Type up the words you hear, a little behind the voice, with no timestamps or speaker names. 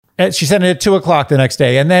She sent it at 2:00 the next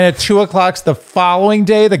day. And then at 2:00 the following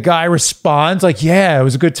day, the guy responds like, yeah, it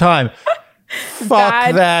was a good time.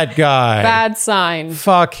 Fuck that guy. Bad sign.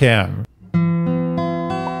 Fuck him.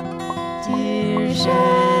 Dear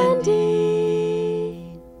Shandy.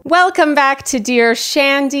 Welcome back to Dear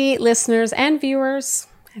Shandy, listeners and viewers.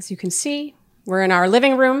 As you can see, we're in our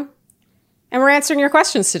living room and we're answering your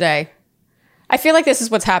questions today. I feel like this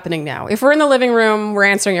is what's happening now. If we're in the living room, we're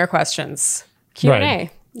answering your questions. Q&A. Right.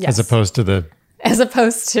 Yes. As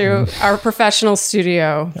opposed to our professional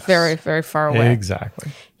studio, yes. Very, very far away. Exactly.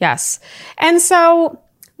 Yes. And so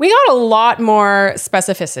we got a lot more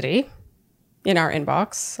specificity in our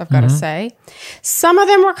inbox, I've got to say. Some of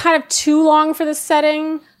them were kind of too long for this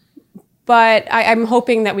setting, but I'm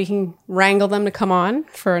hoping that we can wrangle them to come on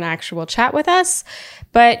for an actual chat with us.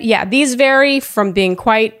 But yeah, these vary from being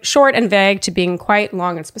quite short and vague to being quite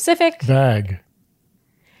long and specific. Vague.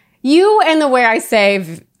 You and the way I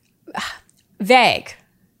say vague.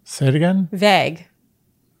 Say it again? Vague.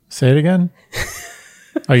 Say it again?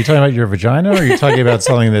 Are you talking about your vagina or are you talking about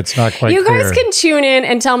something that's not quite clear? You guys clear? Can tune in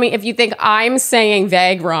and tell me if you think I'm saying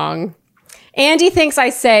vague wrong. Andy thinks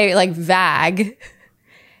I say like vague.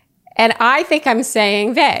 And I think I'm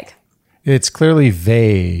saying vague. It's clearly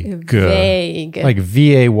vague. Vague. Like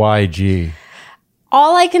V-A-Y-G.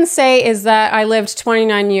 All I can say is that I lived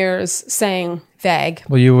 29 years saying vague.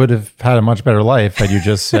 Well, you would have had a much better life had you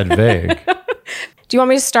just said vague. Do you want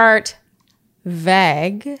me to start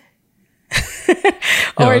vague?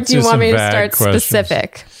 Or do you want me to start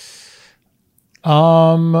specific?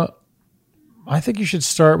 I think you should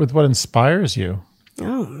start with what inspires you.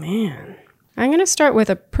 Oh, man. I'm going to start with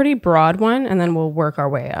a pretty broad one, and then we'll work our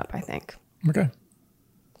way up, I think. Okay.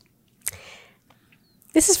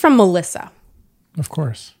 This is from Melissa. Of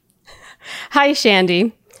course. Hi,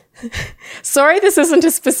 Shandy. Sorry this isn't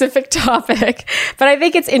a specific topic, but I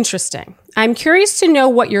think it's interesting. I'm curious to know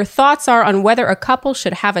what your thoughts are on whether a couple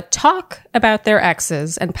should have a talk about their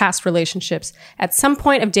exes and past relationships at some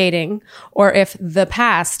point of dating, or if the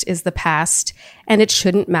past is the past and it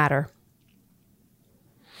shouldn't matter.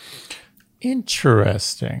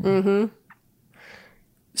 Interesting. Mm-hmm.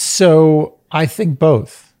 So I think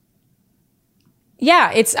both.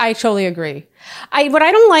 Yeah, I totally agree. What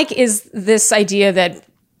I don't like is this idea that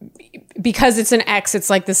because it's an ex, it's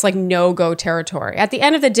like this like no-go territory. At the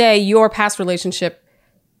end of the day, your past relationship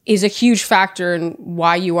is a huge factor in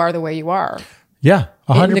why you are the way you are. Yeah,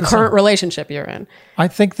 100%. In the current relationship you're in. I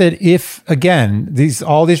think that if, again,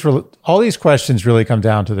 all these questions really come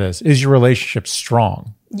down to this: is your relationship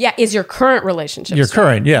strong? Yeah, is your current relationship your strong?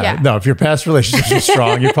 Current, yeah. No, if your past relationship is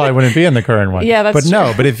strong, you probably wouldn't be in the current one. Yeah, that's true.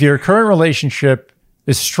 No, but if your current relationship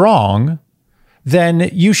is strong, then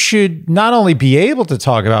you should not only be able to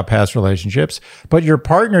talk about past relationships, but your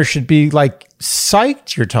partner should be like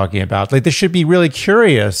psyched you're talking about. Like they should be really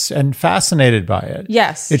curious and fascinated by it.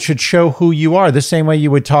 Yes. It should show who you are, the same way you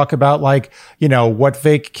would talk about like, you know, what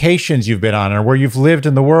vacations you've been on or where you've lived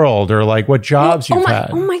in the world or like what jobs you've had.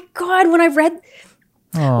 Oh my God, when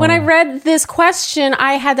I read this question,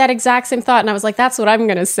 I had that exact same thought and I was like, that's what I'm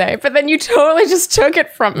going to say. But then you totally just took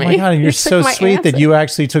it from me. Oh my God, and you're so sweet answer. that you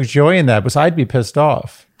actually took joy in that, because I'd be pissed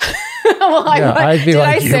off. Well, I'd be did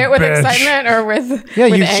like, I say it with bitch. excitement or with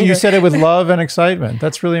anger? You said it with love and excitement.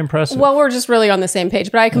 That's really impressive. Well, we're just really on the same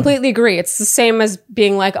page, but I completely agree. It's the same as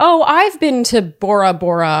being like, oh, I've been to Bora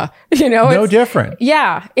Bora. You know, no different.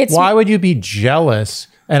 Yeah. Why would you be jealous?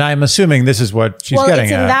 And I'm assuming this is what she's getting at. Well,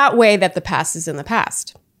 it's in that way that the past is in the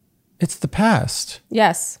past. It's the past.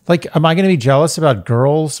 Yes. Like, am I going to be jealous about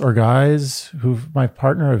girls or guys who my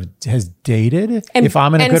partner has dated if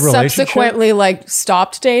I'm in a good relationship? And subsequently, like,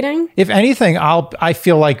 stopped dating? If anything, I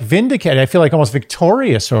feel like vindicated. I feel like almost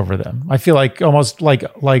victorious over them. I feel like almost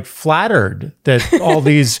like flattered that all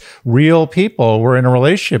these real people were in a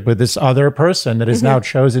relationship with this other person that has now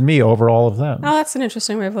chosen me over all of them. Oh, that's an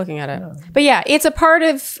interesting way of looking at it. Yeah. But yeah, it's a part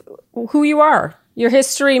of who you are. Your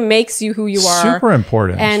history makes you who you are. Super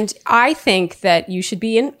important. And I think that you should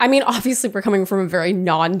be in, I mean, obviously we're coming from a very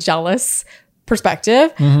non-jealous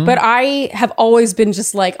perspective, but I have always been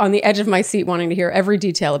just like on the edge of my seat wanting to hear every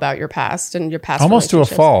detail about your past and your past almost to a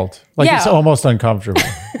fault. Like it's almost uncomfortable.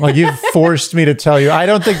 Like you've forced me to tell you. I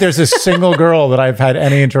don't think there's a single girl that I've had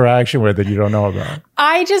any interaction with that you don't know about.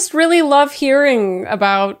 I just really love hearing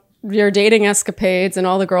about your dating escapades and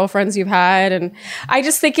all the girlfriends you've had. And I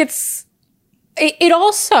just think it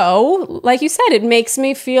also, like you said, it makes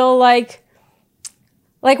me feel like,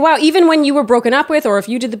 wow, even when you were broken up with, or if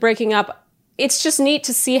you did the breaking up, it's just neat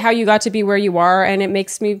to see how you got to be where you are. And it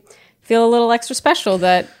makes me feel a little extra special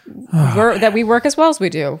that we work as well as we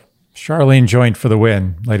do. Charlene joint for the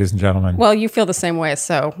win, ladies and gentlemen. Well, you feel the same way,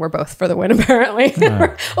 so we're both for the win, apparently.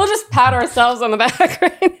 We'll just pat ourselves on the back.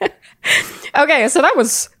 Right? Okay, so that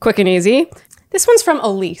was quick and easy. This one's from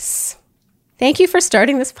Elise. Thank you for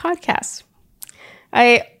starting this podcast.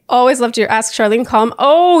 I always loved your Ask Charlene column.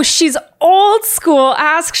 Oh, she's old school.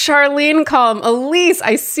 Ask Charlene column. Elise,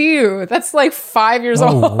 I see you. That's like 5 years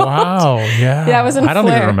old. Wow. Yeah. Yeah, it was in I don't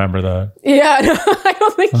Flair. even remember that. Yeah, no, I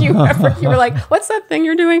don't think you ever. You were like, what's that thing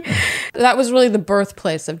you're doing? That was really the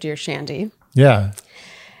birthplace of Dear Shandy. Yeah.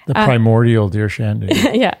 The primordial Dear Shandy.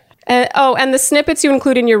 Yeah. And the snippets you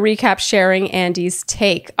include in your recap sharing Andy's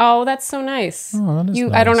take. Oh, that's so nice. Oh, that is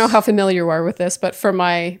nice. I don't know how familiar you are with this, but for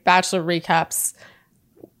my Bachelor recaps,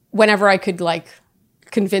 whenever I could like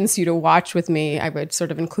convince you to watch with me, I would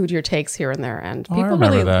sort of include your takes here and there, and people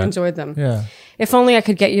really enjoyed them. Yeah. If only I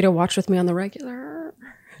could get you to watch with me on the regular.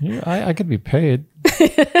 Yeah, I could be paid.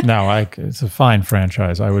 No, it's a fine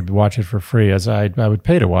franchise. I would watch it for free, as I would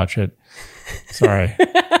pay to watch it. Sorry.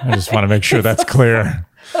 I just want to make sure that's clear.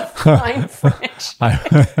 Fine franchise.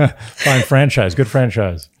 Fine franchise. Good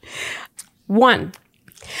franchise. 1.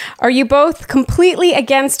 Are you both completely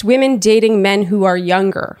against women dating men who are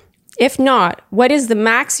younger? If not, what is the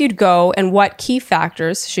max you'd go, and what key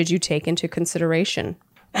factors should you take into consideration?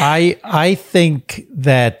 I think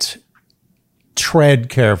that tread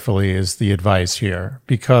carefully is the advice here,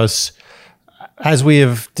 because as we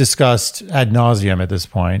have discussed ad nauseum at this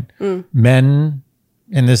point, men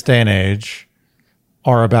in this day and age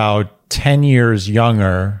are about 10 years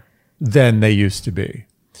younger than they used to be.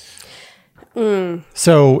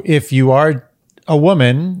 So if you are a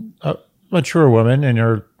woman, a mature woman, in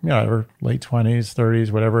your late 20s,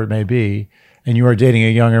 30s, whatever it may be, and you are dating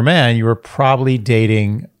a younger man, you are probably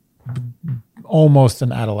dating almost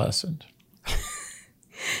an adolescent.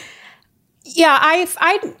 Yeah,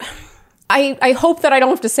 I hope that I don't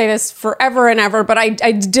have to say this forever and ever, but I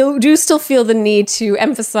do still feel the need to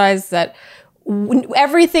emphasize that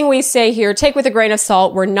everything we say here, take with a grain of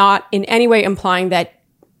salt. We're not in any way implying that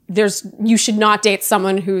you should not date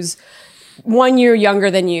someone who's 1 year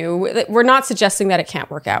younger than you. We're not suggesting that it can't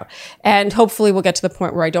work out. And hopefully we'll get to the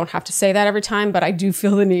point where I don't have to say that every time, but I do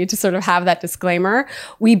feel the need to sort of have that disclaimer.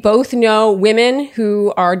 We both know women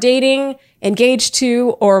who are dating, engaged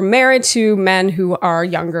to, or married to men who are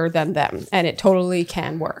younger than them, and it totally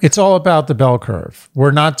can work. It's all about the bell curve. We're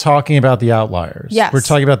not talking about the outliers. Yes. We're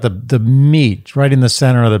talking about the meat right in the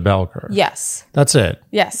center of the bell curve. Yes. That's it.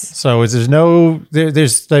 Yes. So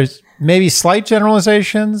there's maybe slight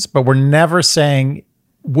generalizations, but we're never saying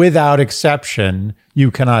without exception you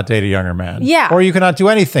cannot date a younger man. Yeah. Or you cannot do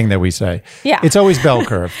anything that we say. Yeah. It's always bell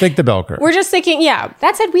curve. Think the bell curve. We're just thinking, yeah.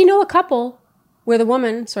 That said, we know a couple where the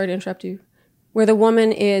woman, sorry to interrupt you, where the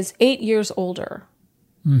woman is 8 years older.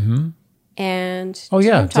 Mm-hmm. And oh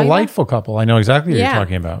yeah, delightful couple. I know exactly what you're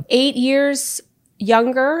talking about. 8 years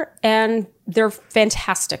younger, and they're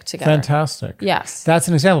fantastic together. Fantastic. Yes. That's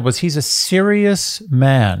an example, but he's a serious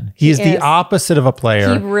man. He's the opposite of a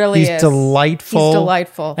player. He really is. He's delightful. He's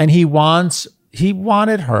delightful. And he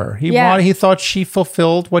wanted her. He thought she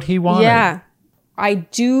fulfilled what he wanted. Yeah. I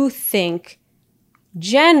do think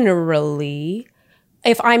generally,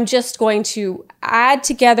 if I'm just going to add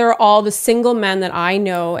together all the single men that I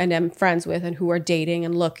know and am friends with and who are dating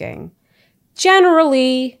and looking,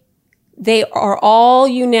 generally, they are all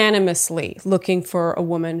unanimously looking for a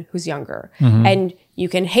woman who's younger. Mm-hmm. And you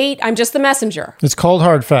can hate, I'm just the messenger. It's cold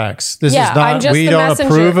hard facts. This is not, we don't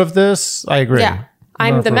messenger. approve of this. I agree. Yeah.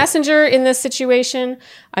 I'm the messenger in this situation.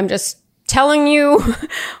 I'm just telling you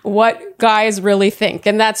what guys really think.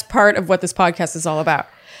 And that's part of what this podcast is all about.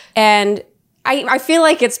 And I feel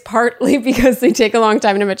like it's partly because they take a long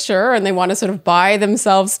time to mature and they want to sort of buy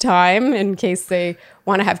themselves time in case they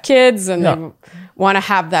want to have kids and they want to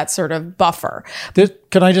have that sort of buffer.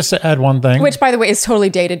 Can I just add one thing? Which, by the way, is totally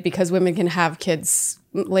dated because women can have kids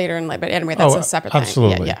later in life. But anyway, that's a separate thing.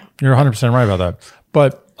 Absolutely. Yeah. You're 100% right about that.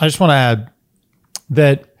 But I just want to add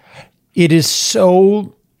that it is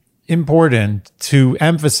so important to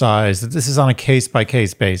emphasize that this is on a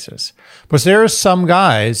case-by-case basis. Because there are some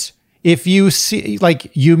guys, if you see, like,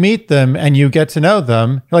 you meet them and you get to know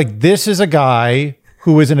them, you're like, this is a guy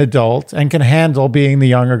who is an adult and can handle being the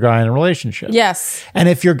younger guy in a relationship. Yes. And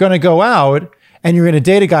if you're going to go out and you're going to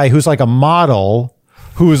date a guy who's like a model,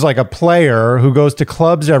 who's like a player, who goes to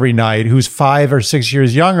clubs every night, who's 5 or 6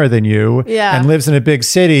 years younger than you, and lives in a big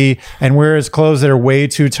city and wears clothes that are way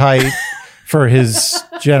too tight for his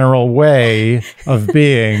general way of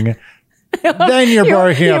being, then you're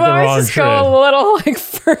barking up the wrong tree. You always just go a little like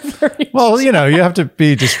further. Well, you have to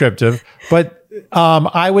be descriptive, but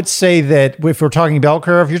I would say that if we're talking bell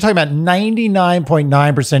curve, you're talking about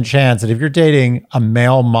 99.9% chance that if you're dating a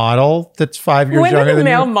male model that's 5 years When younger did the than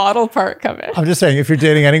male you, model part come in? I'm just saying, if you're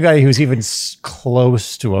dating anybody who's even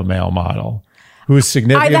close to a male model, who's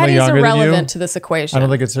significantly That is younger than you, irrelevant to this equation. I don't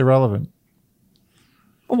think it's irrelevant.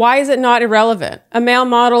 Why is it not irrelevant? A male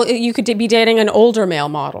model, you could be dating an older male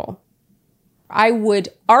model. I would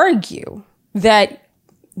argue that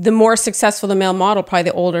the more successful the male model, probably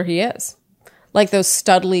the older he is. Like those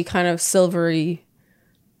studly kind of silvery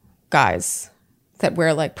guys that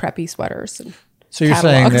wear like preppy sweaters. And So you're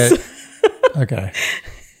catalogs. saying that, okay.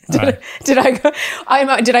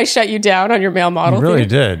 Did I shut you down on your male model? You really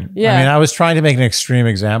theory? did. Yeah. I mean, I was trying to make an extreme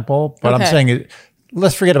example, but I'm Okay. saying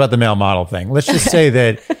let's forget about the male model thing. Let's just say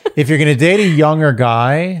that if you're going to date a younger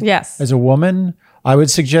guy Yes. as a woman, I would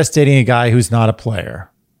suggest dating a guy who's not a player.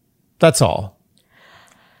 That's all.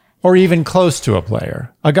 Or even close to a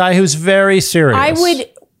player. A guy who's very serious.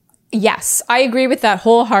 Yes, I agree with that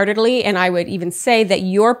wholeheartedly. And I would even say that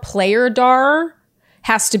your player dar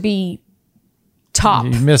has to be top.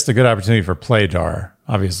 You missed a good opportunity for playdar.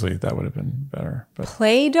 Obviously, that would have been better. But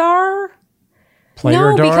Playdar?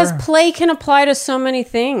 player No, dar? because play can apply to so many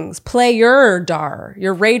things. Player dar,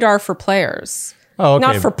 your radar for players, oh, okay.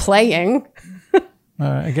 not for playing.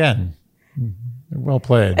 Again, well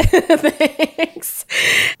played. Thanks.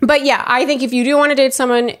 But yeah, I think if you do want to date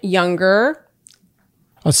someone younger,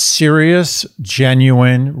 A serious,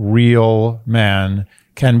 genuine, real man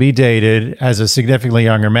can be dated as a significantly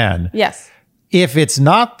younger man. yes. If it's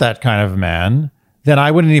not that kind of man, then I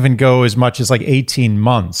wouldn't even go as much as like 18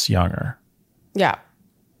 months younger. Yeah.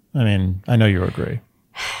 I mean, I know you agree.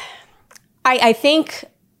 I think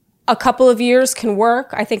a couple of years can work.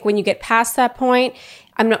 I think when you get past that point,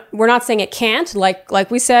 we're not saying it can't. Like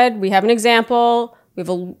we said, we have an example. We have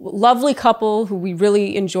a lovely couple who we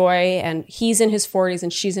really enjoy, and he's in his 40s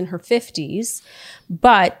and she's in her 50s.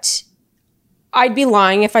 But I'd be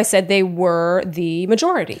lying if I said they were the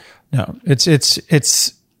majority. No, it's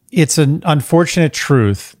an unfortunate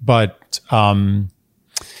truth, but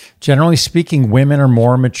generally speaking, women are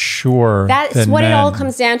more mature. That's than what men. it all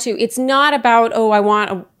comes down to. It's not about, oh, I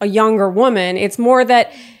want a younger woman. It's more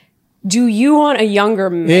that, do you want a younger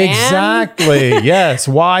man? Exactly. Yes.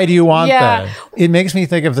 Why do you want Yeah. that? It makes me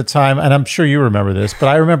think of the time, and I'm sure you remember this, but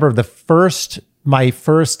I remember my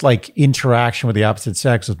first like interaction with the opposite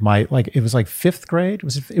sex was it was like fifth grade.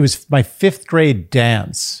 It was my fifth grade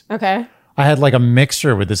dance. Okay. I had like a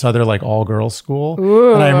mixer with this other like all girls school,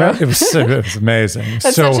 and I remember it was amazing.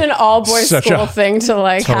 That's such an all boys school thing to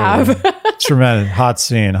like have. Tremendous hot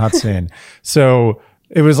scene. So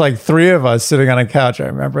it was like three of us sitting on a couch, I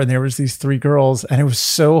remember, and there was these three girls, and it was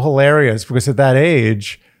so hilarious because at that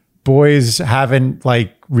age, boys haven't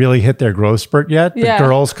like really hit their growth spurt yet. The Yeah.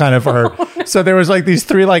 girls kind of are. So there was like these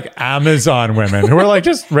three like Amazon women who were like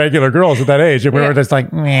just regular girls at that age. And we were just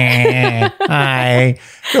like, meh, hi.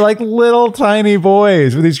 They're like little tiny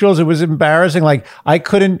boys with these girls. It was embarrassing. Like I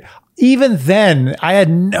couldn't, even then I had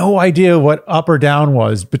no idea what up or down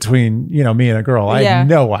was between, me and a girl. I Yeah. had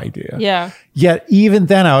no idea. Yeah. Yet even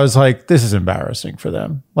then I was like, this is embarrassing for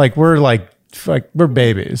them. Like we're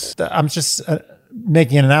babies. I'm just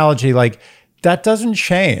making an analogy. Like that doesn't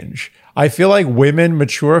change. I feel like women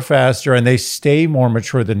mature faster and they stay more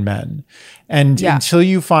mature than men. And Yeah. until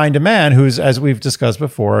you find a man who's, as we've discussed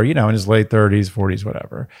before, in his late 30s, 40s,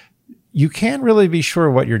 whatever, you can't really be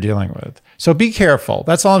sure what you're dealing with. So be careful.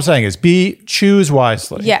 That's all I'm saying is choose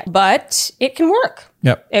wisely. Yeah. But it can work.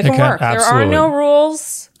 Yep. It can work. Absolutely. There are no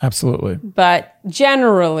rules, Absolutely. but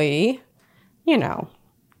generally,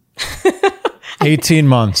 18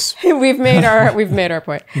 months. we've made our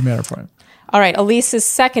point. You made our point. All right, Elise's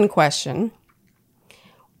second question.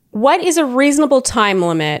 What is a reasonable time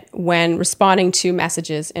limit when responding to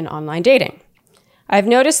messages in online dating? I've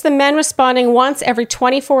noticed the men responding once every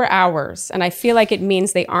 24 hours, and I feel like it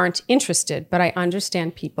means they aren't interested, but I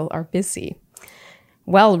understand people are busy.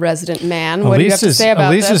 Well, resident man, what do you have to say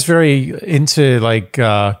about Elise this? is very into like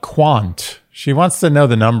quant. She wants to know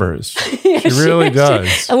the numbers. She really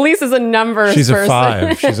does. Elise is a numbers She's person.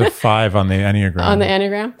 a 5. She's a 5 on the Enneagram. On the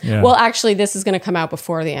Enneagram? Yeah. Well, actually, this is going to come out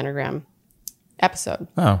before the Enneagram episode.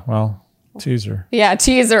 Oh, well, teaser. Yeah,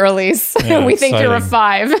 teaser, Elise. Yeah, we think you're a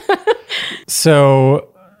exciting. 5. So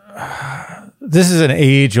this is an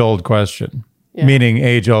age-old question, meaning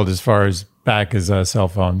age-old as far as back as cell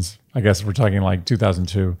phones. I guess we're talking like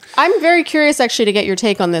 2002. I'm very curious, actually, to get your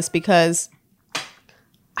take on this because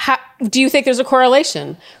do you think there's a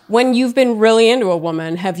correlation? When you've been really into a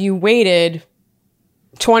woman, have you waited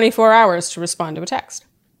 24 hours to respond to a text?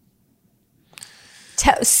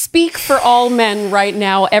 Speak for all men right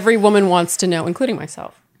now. Every woman wants to know, including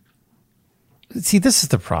myself. See, this is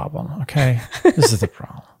the problem, okay? This is the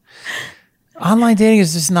problem. Online dating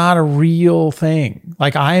is just not a real thing.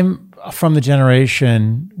 Like, I'm from the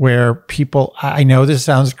generation where people, I know this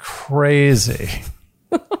sounds crazy.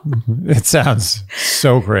 It sounds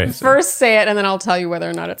so crazy. First say it, and then I'll tell you whether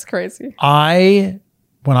or not it's crazy.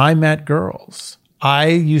 When I met girls, I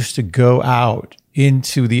used to go out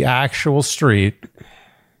into the actual street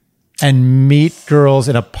and meet girls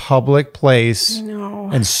in a public place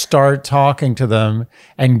and start talking to them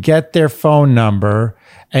and get their phone number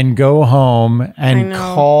and go home and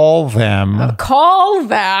call them. Call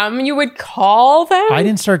them? You would call them? I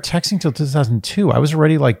didn't start texting till 2002. I was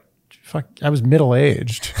already I was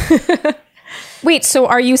middle-aged. Wait, so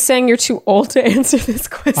are you saying you're too old to answer this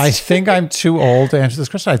question? I think I'm too old to answer this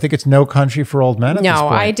question. I think it's no country for old men at this point. No,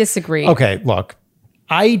 I disagree. Okay, look,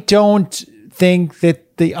 I don't think that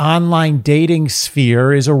the online dating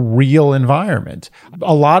sphere is a real environment.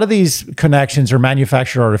 A lot of these connections are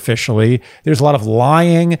manufactured artificially. There's a lot of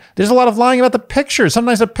lying. There's a lot of lying about the pictures.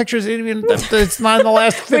 Sometimes the pictures, it's not in the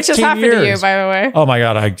last 15 years. Which has happened to you, by the way. Oh my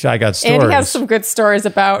God, I got stories. Andy has some good stories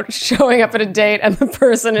about showing up at a date and the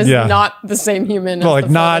person is not the same human. Well, like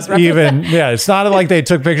not even, it's not like they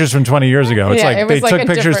took pictures from 20 years ago. It's like they took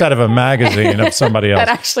pictures out of a magazine of somebody else. That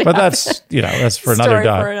actually but happened. That's for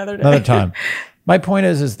another time. My point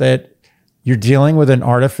is that you're dealing with an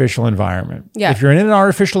artificial environment. Yeah. If you're in an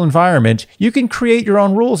artificial environment, you can create your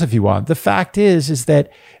own rules if you want. The fact is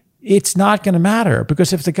that it's not going to matter,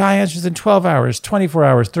 because if the guy answers in 12 hours, 24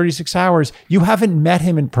 hours, 36 hours, you haven't met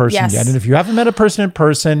him in person yet. And if you haven't met a person in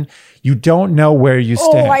person, you don't know where you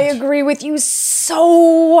stand. Oh, I agree with you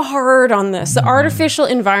so hard on this. The artificial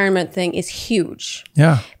environment thing is huge.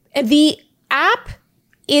 Yeah. The app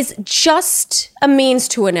is just a means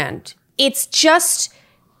to an end. It's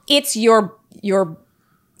your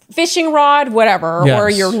fishing rod, whatever,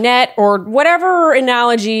 or your net, or whatever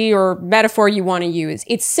analogy or metaphor you want to use.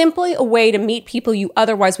 It's simply a way to meet people you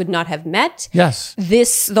otherwise would not have met. Yes.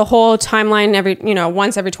 The whole timeline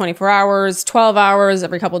once every 24 hours, 12 hours,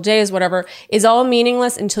 every couple of days, whatever, is all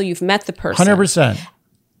meaningless until you've met the person. 100%.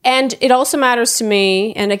 And it also matters to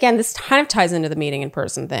me, and again, this kind of ties into the meeting in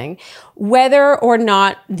person thing, whether or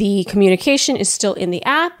not the communication is still in the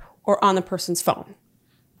app or on the person's phone.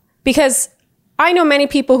 Because I know many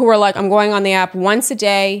people who are like, I'm going on the app once a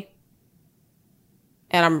day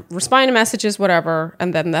and I'm responding to messages, whatever,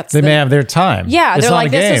 and then they may have their time. Yeah, it's they're not like,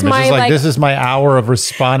 a game. This is my hour of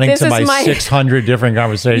responding to my 600 different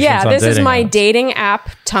conversations. Yeah, this is my apps. dating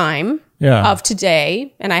app time of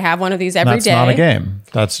today, and I have one of these every day. That's not a game.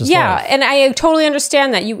 That's just life. And I totally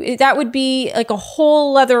understand that. That would be like a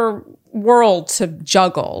whole other world to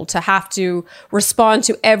juggle, to have to respond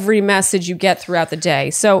to every message you get throughout the day.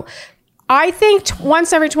 So I think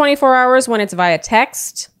once every 24 hours when it's via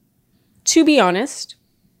text, to be honest,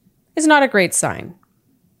 is not a great sign.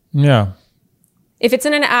 Yeah. If it's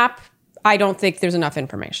in an app, I don't think there's enough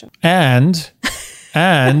information. And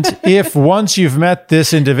if once you've met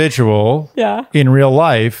this individual in real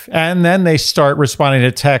life, and then they start responding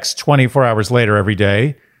to text 24 hours later every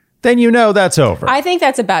day, then you know that's over. I think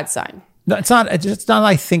that's a bad sign. No, it's not.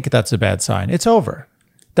 I think that's a bad sign. It's over.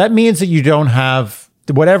 That means that you don't have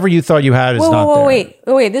whatever you thought you had is not there.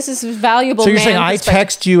 Wait. This is valuable. So you're saying I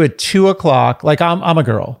text you at 2:00, like I'm a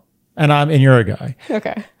girl and you're a guy.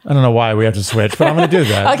 Okay. I don't know why we have to switch, but I'm going to do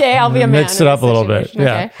that. Okay, I'll be a man. Mix it up a little bit. Okay.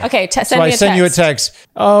 Yeah. Okay. Send me a text. So I send you a text.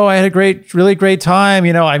 Oh, I had a really great time.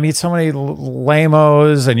 I meet so many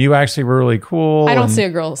lamos, and you actually were really cool. I don't see a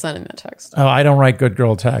girl sending that text. Oh, I don't write good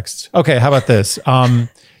girl texts. Okay, how about this?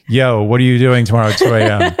 Yo, what are you doing tomorrow at 2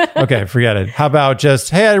 a.m.? Okay, forget it. How about just,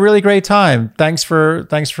 hey, I had a really great time. Thanks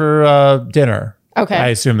for dinner. Okay. I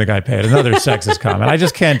assume the guy paid. Another sexist comment. I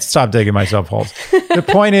just can't stop digging myself holes. The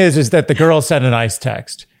point is that the girl sent a nice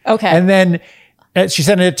text. Okay. And then she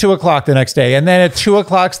sent it at 2:00 the next day. And then at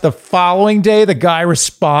 2:00 the following day, the guy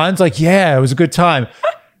responds like, yeah, it was a good time.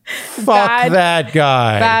 Fuck that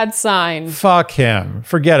guy. Bad sign. Fuck him.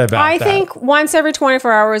 Forget about that. I think once every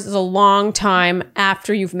 24 hours is a long time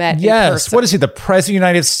after you've met in person. What is he, the president of the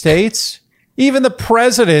United States? Even the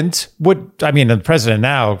president the president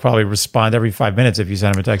now would probably respond every 5 minutes if you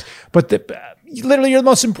send him a text. But literally, you're the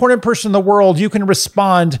most important person in the world. You can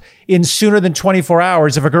respond in sooner than 24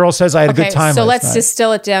 hours if a girl says, I had a good time so last let's night.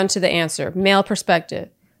 distill it down to the answer. Male perspective.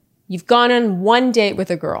 You've gone on one date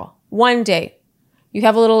with a girl. One date. You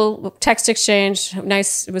have a little text exchange.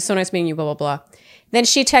 Nice. It was so nice meeting you, blah, blah, blah. Then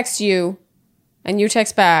she texts you and you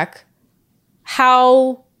text back.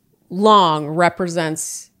 How long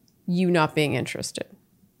represents you not being interested?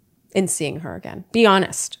 in seeing her again? Be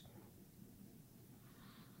honest.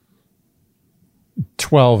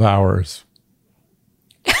 12 hours.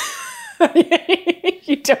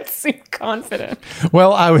 You don't seem confident.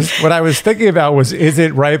 Well, what I was thinking about was, is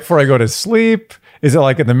it right before I go to sleep? Is it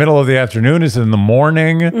like in the middle of the afternoon? Is it in the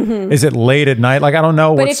morning? Is it late at night? Like, I don't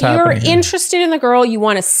know what's happening. But if you're interested in the girl, you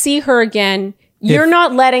want to see her again, you're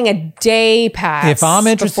not letting a day pass if I'm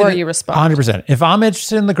interested, before you respond. 100%. If I'm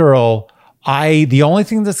interested in the girl, the only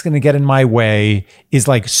thing that's going to get in my way is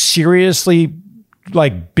like seriously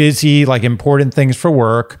like busy, like important things for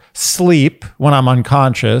work, sleep when I'm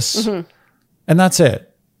unconscious, and that's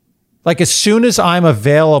it. Like as soon as I'm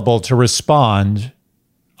available to respond,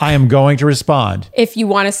 I am going to respond. If you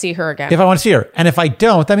want to see her again. If I want to see her. And if I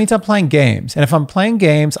don't, that means I'm playing games. And if I'm playing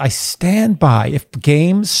games, I stand by. If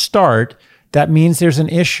games start, that means there's an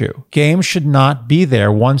issue. Games should not be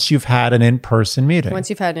there once you've had an in-person meeting. Once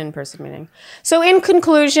you've had an in-person meeting. So in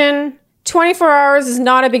conclusion, 24 hours is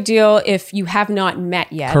not a big deal if you have not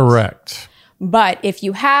met yet. Correct. But if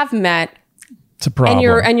you have met, it's a problem.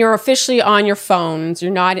 And you're officially on your phones,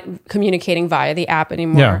 you're not communicating via the app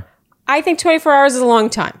anymore. Yeah. I think 24 hours is a long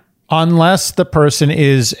time. Unless the person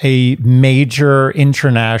is a major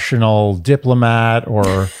international diplomat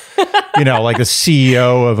or, like a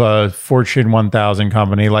CEO of a Fortune 1000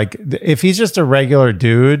 company. Like if he's just a regular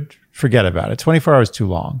dude, forget about it. 24 hours is too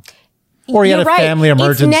long. Or he had a family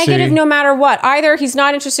emergency. It's negative no matter what. Either he's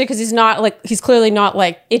not interested because he's clearly not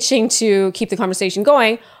like itching to keep the conversation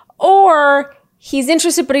going, or he's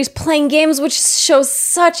interested but he's playing games, which shows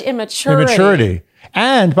such immaturity.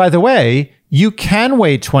 And by the way, you can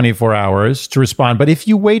wait 24 hours to respond, but if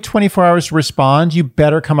you wait 24 hours to respond, you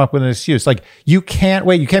better come up with an excuse. Like you can't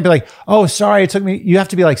wait. You can't be like, oh, sorry, you have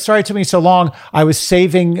to be like, sorry, it took me so long. I was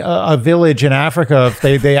saving a village in Africa.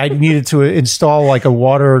 I needed to install like a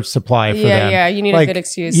water supply for them. Yeah, you need a good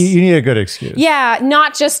excuse. You need a good excuse. Yeah,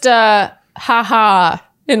 not just a haha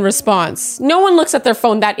in response. No one looks at their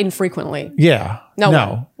phone that infrequently. Yeah.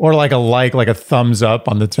 No. Or like a thumbs up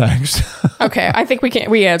on the text. Okay, I think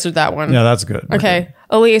we answered that one. Yeah, that's good. Okay.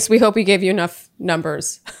 Elise, we hope we gave you enough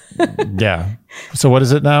numbers. Yeah. So what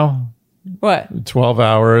is it now? What? 12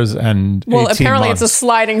 hours and 18 apparently months. It's a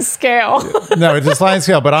sliding scale. No, it's a sliding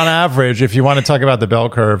scale. But on average, if you want to talk about the bell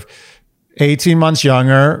curve, 18 months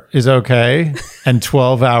younger is okay, and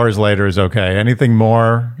 12 hours later is okay. Anything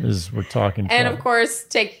more is we're talking. And of course,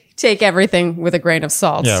 take everything with a grain of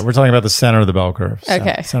salt. Yeah, we're talking about the center of the bell curve.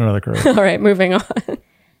 Okay. Center of the curve. All right, moving on.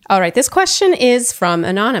 All right, this question is from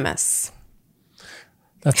Anonymous.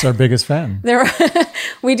 That's our biggest fan.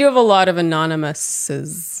 We do have a lot of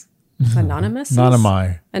anonymouses. Anonymous?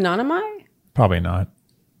 Anonymi? Probably not.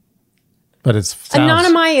 But it's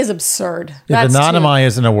anonymi is absurd. If anonymi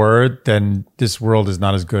isn't a word, then this world is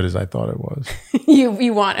not as good as I thought it was.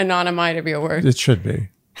 You want anonymi to be a word? It should be.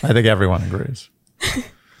 I think everyone agrees.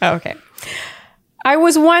 Okay. I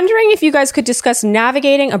was wondering if you guys could discuss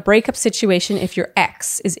navigating a breakup situation if your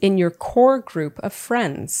ex is in your core group of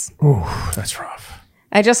friends. Ooh, that's rough.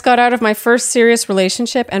 I just got out of my first serious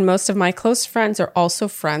relationship, and most of my close friends are also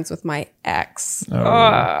friends with my ex.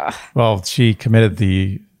 Oh. Well, she committed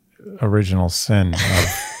the original sin of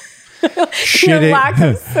shitting. Lack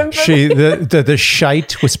of sympathy. The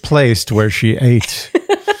shite was placed where she ate.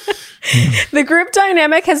 The group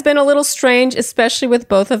dynamic has been a little strange, especially with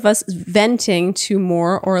both of us venting to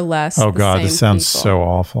more or less. Oh God, this sounds so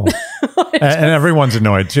awful. And everyone's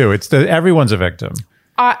annoyed too. Everyone's a victim.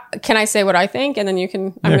 Can I say what I think, and then you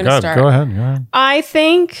can? I'm going to start. Go ahead. I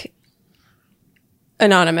think,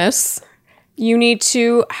 Anonymous, you need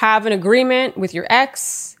to have an agreement with your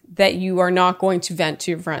ex that you are not going to vent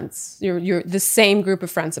to your friends. You're the same group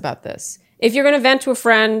of friends about this. If you're going to vent to a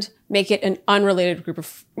friend, make it an unrelated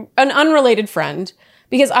friend.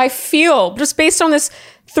 Because I feel, just based on this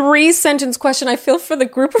 3-sentence question, I feel for the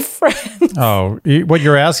group of friends. Oh, what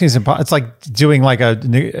you're asking is impossible. It's like doing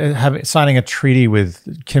signing a treaty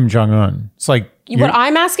with Kim Jong-un. It's like what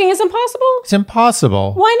I'm asking is impossible? It's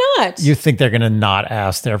impossible. Why not? You think they're going to not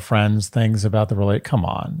ask their friends things about the relate? Come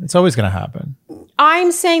on, it's always going to happen.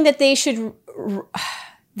 I'm saying that they should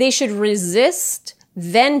resist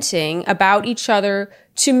venting about each other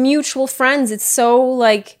to mutual friends. It's so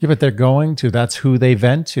like... Yeah, but they're going to. That's who they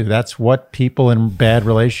vent to. That's what people in bad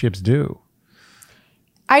relationships do.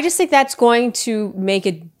 I just think that's going to make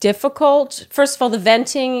it difficult. First of all, the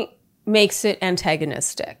venting makes it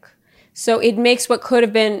antagonistic. So it makes what could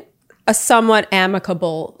have been a somewhat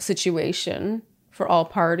amicable situation for all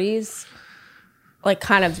parties, like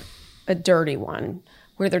kind of a dirty one,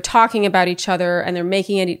 where they're talking about each other and they're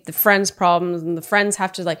making the friends' problems, and the friends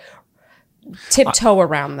have to like tiptoe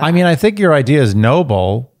around that. I mean, I think your idea is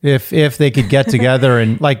noble, If they could get together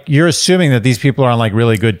and like you're assuming that these people are on like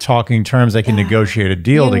really good talking terms, they can negotiate a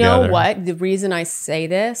deal together. You know what? The reason I say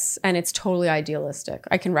this, and it's totally idealistic,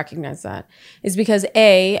 I can recognize that, is because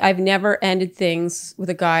A, I've never ended things with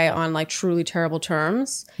a guy on like truly terrible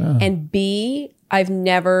terms. And B, I've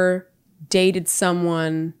never dated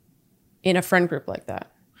someone in a friend group like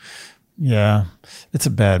that. Yeah, it's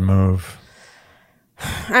a bad move.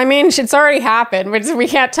 I mean, it's already happened. We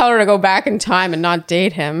can't tell her to go back in time and not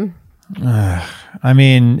date him. I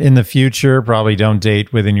mean, in the future, probably don't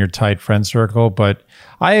date within your tight friend circle, but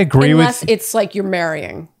I agree Unless with... it's like you're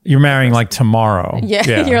marrying. You're marrying like tomorrow.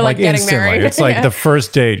 Yeah, you're like getting instantly. married. It's like the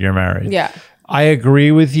first date you're married. Yeah. I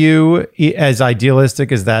agree with you. As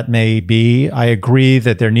idealistic as that may be, I agree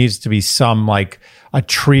that there needs to be some like a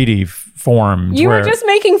treaty formed. You were just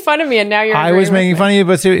making fun of me, and now you're. I was making fun of you,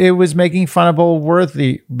 but it was making fun of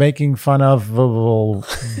worthy, making fun of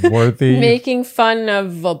worthy, making fun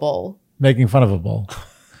of a bull. Making fun of a bull.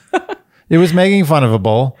 It was making fun of a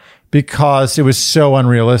bull because it was so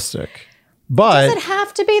unrealistic. But does it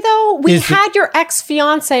have to be though? We had your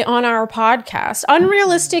ex-fiance on our podcast.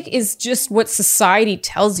 Unrealistic is just what society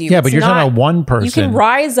tells you. Yeah, but you're talking about one person. You can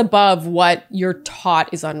rise above what you're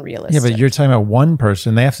taught is unrealistic. Yeah, but you're talking about one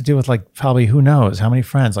person. They have to deal with like probably who knows how many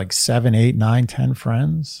friends, like 7, 8, 9, 10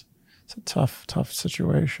 friends. It's a tough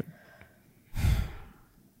situation.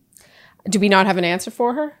 Do we not have an answer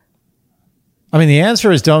for her? I mean, the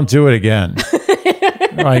answer is don't do it again.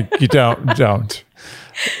 Like you don't.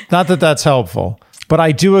 Not that that's helpful, but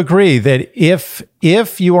I do agree that if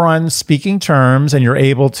you are on speaking terms and you're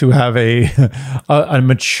able to have a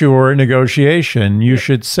mature negotiation, you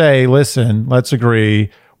should say, listen, let's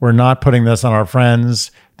agree. We're not putting this on our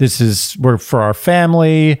friends. We're for our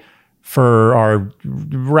family, for our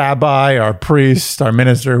rabbi, our priest, our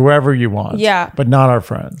minister, whoever you want. Yeah. But not our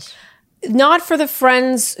friends. Not for the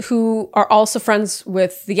friends who are also friends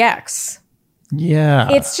with the ex. Yeah.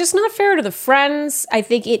 It's just not fair to the friends. I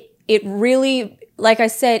think it really, like I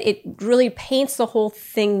said, it really paints the whole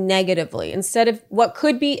thing negatively. Instead of what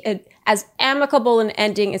could be as amicable an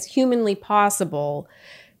ending as humanly possible,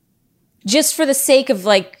 just for the sake of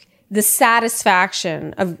like the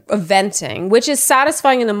satisfaction of venting, which is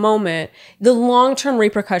satisfying in the moment, the long-term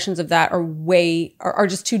repercussions of that are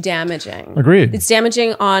just too damaging. Agreed. It's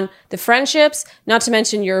damaging on the friendships, not to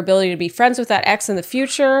mention your ability to be friends with that ex in the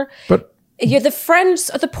future. But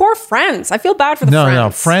the poor friends. I feel bad for the friends. No,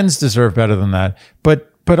 friends deserve better than that.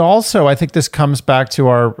 But also, I think this comes back to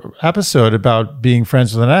our episode about being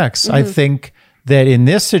friends with an ex. I think that in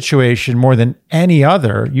this situation, more than any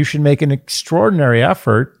other, you should make an extraordinary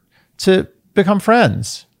effort to become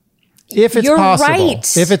friends. If it's possible.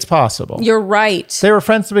 Right. If it's possible. You're right. They were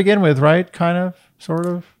friends to begin with, right? Kind of, sort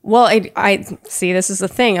of. Well, I see, this is the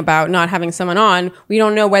thing about not having someone on. We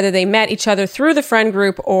don't know whether they met each other through the friend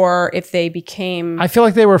group or if they became... I feel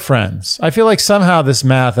like they were friends. I feel like somehow this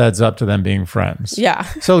math adds up to them being friends. Yeah.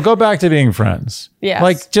 So go back to being friends. Yes.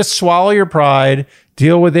 Like just swallow your pride,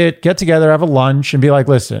 deal with it, get together, have a lunch and be like,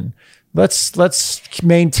 listen, let's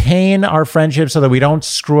maintain our friendship so that we don't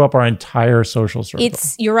screw up our entire social circle.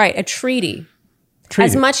 You're right, a treaty.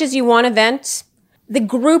 As much as you want to vent... The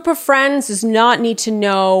group of friends does not need to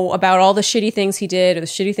know about all the shitty things he did or the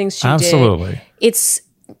shitty things she did. Absolutely. It's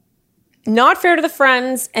not fair to the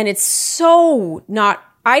friends, and it's so not...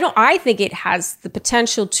 I think it has the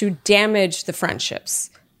potential to damage the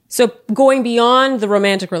friendships. So going beyond the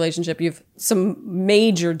romantic relationship, you have some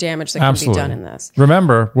major damage that can be done in this.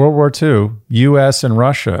 Remember, World War II, U.S. and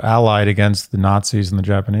Russia allied against the Nazis and the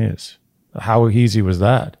Japanese. How easy was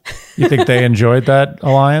that? You think they enjoyed that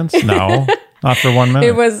alliance? No. Not for 1 minute.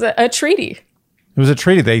 It was a treaty. It was a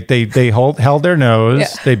treaty. They held their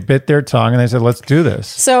nose, they bit their tongue, and they said, let's do this.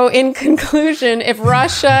 So in conclusion, if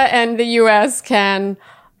Russia and the U.S. can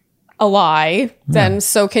ally, then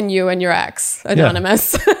so can you and your ex,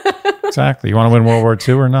 Anonymous. Yeah. Exactly. You want to win World War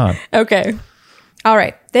II or not? Okay. All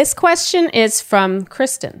right. This question is from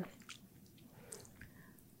Kristen.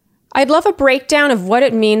 I'd love a breakdown of what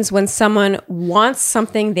it means when someone wants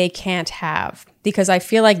something they can't have, because I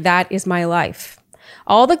feel like that is my life.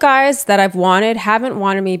 All the guys that I've wanted haven't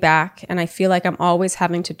wanted me back, and I feel like I'm always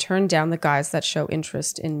having to turn down the guys that show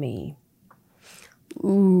interest in me.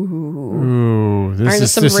 Ooh.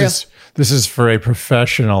 This is for a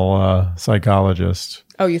professional psychologist.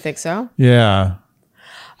 Oh, you think so? Yeah.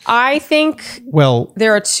 I think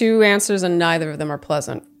there are two answers, and neither of them are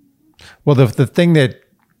pleasant. Well, the thing that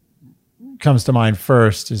comes to mind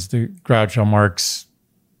first is the Groucho Marx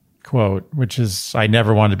quote, which is, I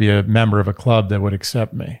never wanted to be a member of a club that would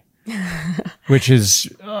accept me, which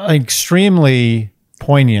is extremely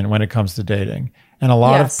poignant when it comes to dating. And a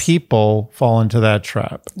lot Yes. of people fall into that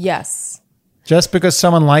trap. Yes. Just because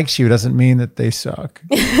someone likes you doesn't mean that they suck.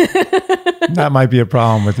 That might be a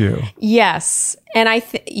problem with you. Yes. And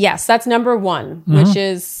yes, that's number one, which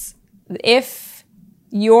is if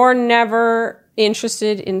you're never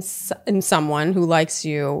interested in someone who likes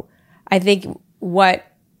you, I think what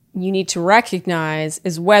you need to recognize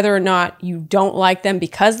is whether or not you don't like them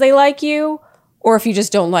because they like you or if you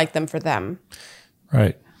just don't like them for them.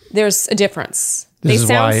 Right. There's a difference. They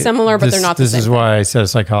sound similar, but they're not the same. This is why I said a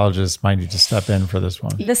psychologist might need to step in for this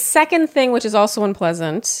one. The second thing, which is also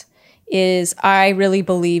unpleasant, is I really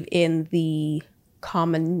believe in the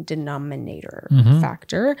common denominator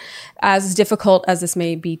factor, as difficult as this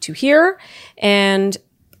may be to hear. And,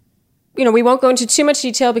 we won't go into too much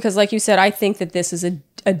detail because, like you said, I think that this is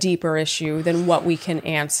a deeper issue than what we can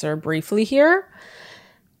answer briefly here.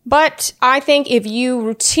 But I think if you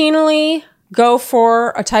routinely go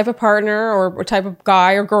for a type of partner or a type of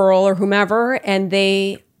guy or girl or whomever, and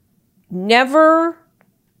they never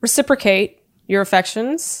reciprocate your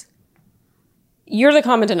affections, you're the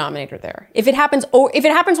common denominator there. If it happens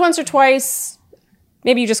once or twice,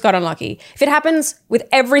 maybe you just got unlucky. If it happens with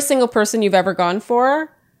every single person you've ever gone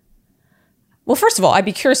for, well, first of all, I'd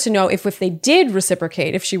be curious to know if they did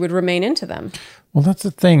reciprocate, if she would remain into them. Well, that's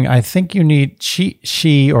the thing. I think you need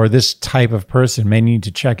she or this type of person may need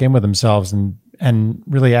to check in with themselves and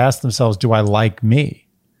really ask themselves, do I like me?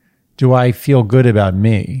 Do I feel good about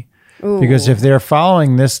me? Ooh. Because if they're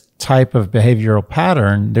following this type of behavioral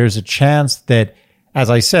pattern, there's a chance that, as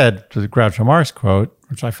I said, to the Groucho Marx quote,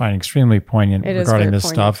 which I find extremely poignant regarding this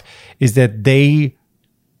stuff, is that they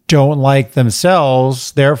don't like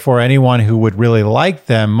themselves. Therefore, anyone who would really like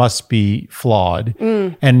them must be flawed.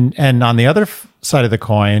 And on the other side of the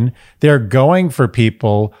coin, they're going for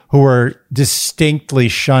people who are distinctly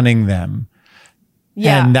shunning them.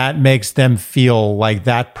 Yeah. And that makes them feel like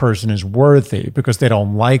that person is worthy because they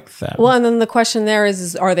don't like them. Well, and then the question there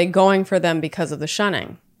is are they going for them because of the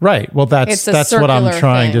shunning? Right. Well, that's what I'm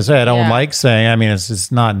trying to say. I don't like saying,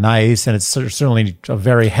 it's not nice, and it's certainly a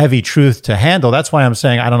very heavy truth to handle. That's why I'm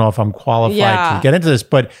saying I don't know if I'm qualified to get into this,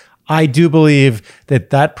 but I do believe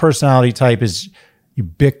that personality type is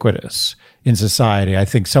ubiquitous in society. I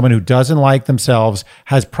think someone who doesn't like themselves,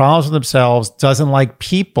 has problems with themselves, doesn't like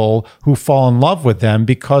people who fall in love with them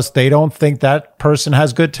because they don't think that person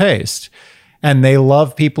has good taste. And they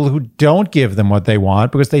love people who don't give them what they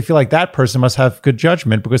want because they feel like that person must have good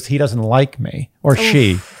judgment because he doesn't like me or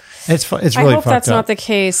she. It's really fucked up. I hope that's not the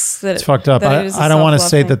case. It's fucked up. I don't want to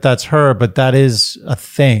say that that's her, but that is a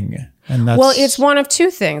thing. And that's, it's one of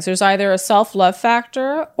two things. There's either a self-love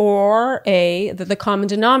factor or the common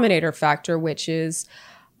denominator factor, which is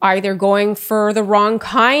either going for the wrong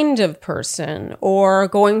kind of person or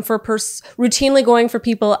routinely going for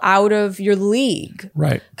people out of your league.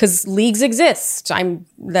 Right. Because leagues exist.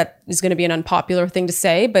 That is going to be an unpopular thing to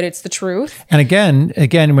say, but it's the truth. And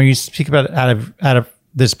again, when you speak about out of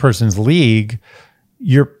this person's league,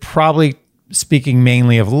 you're probably speaking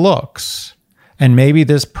mainly of looks. And maybe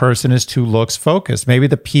this person is too looks focused. Maybe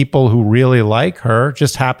the people who really like her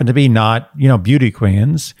just happen to be not, beauty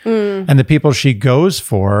queens. And the people she goes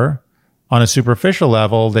for on a superficial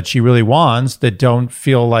level that she really wants, that don't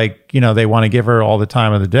feel like, they want to give her all the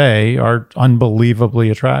time of the day, are unbelievably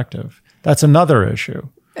attractive. That's another issue.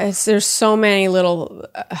 There's so many little...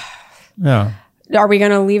 yeah. Are we going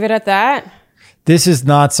to leave it at that? This is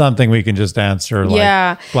not something we can just answer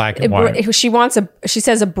black and white. She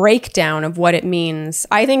says a breakdown of what it means.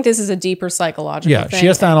 I think this is a deeper psychological thing. She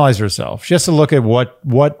has to analyze herself. She has to look at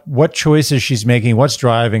what choices she's making, what's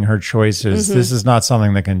driving her choices. Mm-hmm. This is not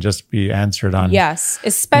something that can just be answered on. Yes,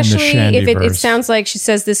 especially if it sounds like she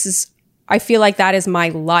says I feel like that is my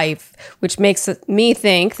life, which makes me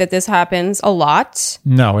think that this happens a lot.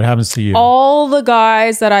 No, it happens to you. All the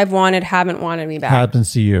guys that I've wanted haven't wanted me back.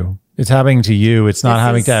 Happens to you. It's happening to you. It's not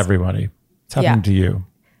happening to everybody. It's happening to you.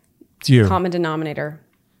 It's you. Common denominator.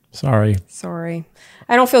 Sorry.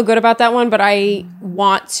 I don't feel good about that one, but I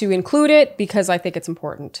want to include it because I think it's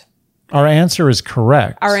important. Our answer is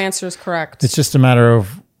correct. It's just a matter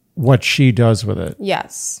of what she does with it.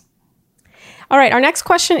 Yes. All right. Our next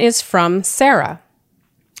question is from Sarah,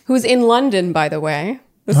 who's in London, by the way.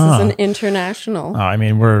 This is an international.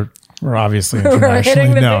 We're obviously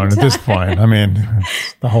internationally known at this point.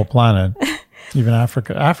 The whole planet, even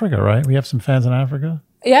Africa. Africa, right? We have some fans in Africa.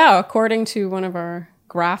 Yeah, according to one of our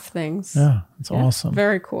graph things. Yeah, it's awesome.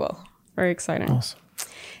 Very cool. Very exciting. Awesome.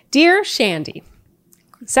 Dear Shandy,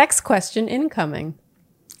 sex question incoming.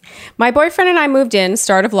 My boyfriend and I moved in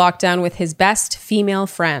start of lockdown with his best female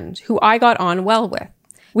friend, who I got on well with.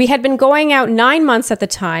 We had been going out 9 months at the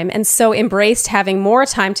time, and so embraced having more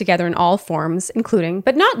time together in all forms, including,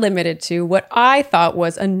 but not limited to, what I thought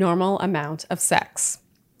was a normal amount of sex.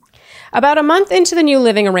 About a month into the new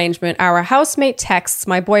living arrangement, our housemate texts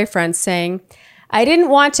my boyfriend saying, I didn't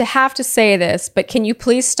want to have to say this, but can you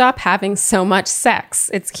please stop having so much sex?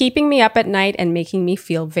 It's keeping me up at night and making me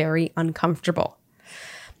feel very uncomfortable.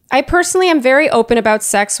 I personally am very open about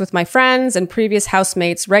sex with my friends and previous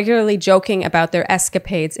housemates, regularly joking about their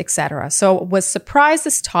escapades, etc. So was surprised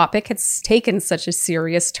this topic had taken such a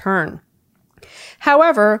serious turn.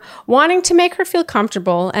 However, wanting to make her feel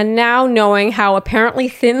comfortable and now knowing how apparently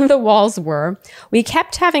thin the walls were, we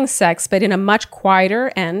kept having sex, but in a much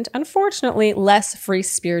quieter and, unfortunately, less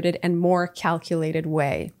free-spirited and more calculated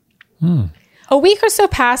way. A week or so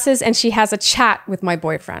passes and she has a chat with my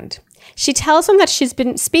boyfriend. She tells him that she's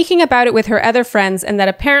been speaking about it with her other friends and that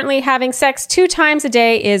apparently having sex 2 times a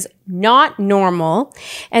day is not normal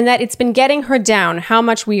and that it's been getting her down, how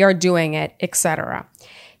much we are doing it, etc.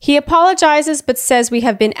 He apologizes but says we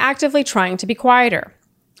have been actively trying to be quieter.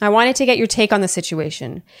 I wanted to get your take on the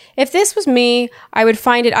situation. If this was me, I would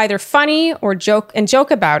find it either funny or joke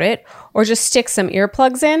about it or just stick some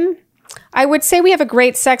earplugs in. I would say we have a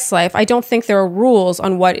great sex life. I don't think there are rules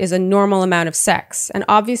on what is a normal amount of sex, and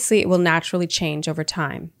obviously it will naturally change over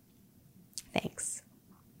time. Thanks.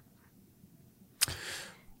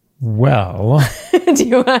 Well,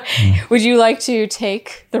 would you like to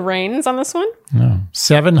take the reins on this one? No.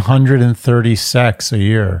 730 sex a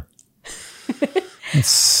year.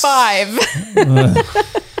 It's 5.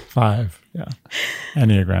 5, yeah.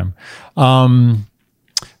 Enneagram.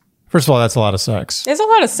 First of all, that's a lot of sex. It's a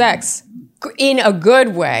lot of sex in a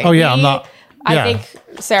good way. Oh, yeah, I'm not. Yeah. I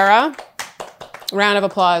think, Sarah, round of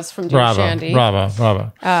applause from Duke Shandy.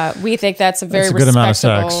 Bravo. We think that's a very good amount of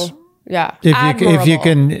respectable. sex. Yeah.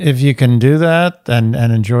 If you can do that and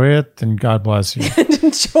enjoy it, then God bless you. And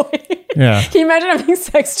enjoy it. Yeah. Can you imagine having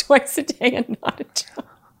sex twice a day and not enjoy?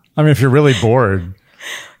 I mean, if you're really bored,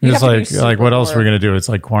 you're just like, what else are we bored. gonna do? It's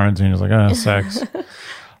like quarantine. It's like, sex.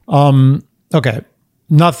 Okay.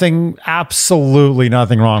 Absolutely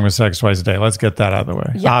nothing wrong with sex twice a day. Let's get that out of the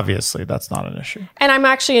way. Yeah. Obviously, that's not an issue. And I'm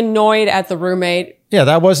actually annoyed at the roommate. Yeah,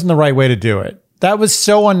 that wasn't the right way to do it. That was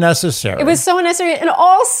so unnecessary. It was so unnecessary. And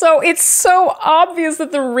also, it's so obvious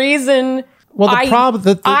that the reason... Well, the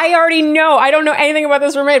problem... I already know. I don't know anything about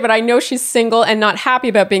this roommate, but I know she's single and not happy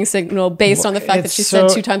about being single based on the fact that she said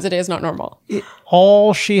 2 times a day is not normal.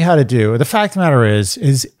 All she had to do... The fact of the matter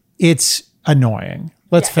is it's annoying.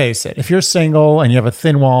 Let's face it. If you're single and you have a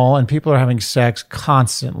thin wall and people are having sex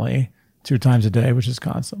constantly, 2 times a day, which is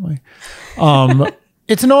constantly,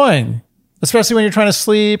 it's annoying, especially when you're trying to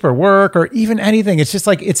sleep or work or even anything. It's just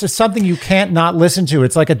like, it's just something you can't not listen to.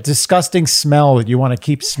 It's like a disgusting smell that you want to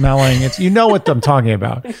keep smelling. You know what I'm talking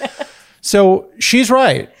about. So she's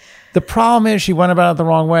right. The problem is she went about it the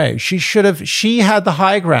wrong way. She had the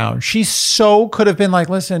high ground. She could have been like,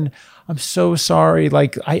 listen, I'm so sorry.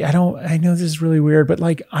 Like, I know this is really weird, but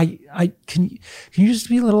like, can you just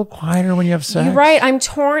be a little quieter when you have sex? You're right. I'm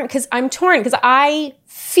torn because I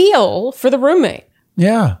feel for the roommate.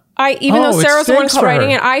 Yeah. Even though Sarah's the one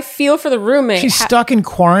writing it, I feel for the roommate. She's stuck in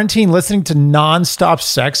quarantine listening to nonstop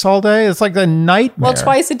sex all day. It's like the nightmare. Well,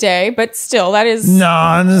 twice a day, but still, that is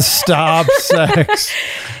nonstop sex.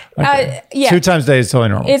 Okay. 2 times a day is totally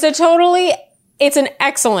normal. It's an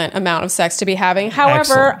excellent amount of sex to be having.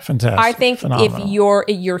 However, I think phenomenal.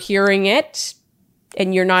 If you're hearing it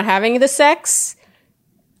and you're not having the sex,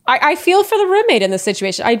 I feel for the roommate in this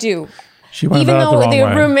situation. I do. She went about it the wrong way. Even though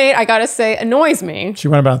the roommate, I gotta say, annoys me. She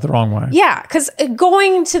went about it the wrong way. Yeah, because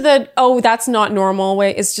going to that's not normal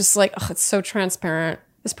way is just like, it's so transparent.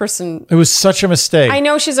 This person. It was such a mistake. I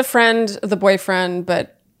know she's a friend of the boyfriend,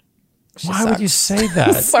 but why would you say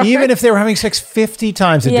that? Even if they were having sex 50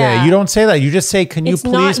 times a day, you don't say that. You just say, can you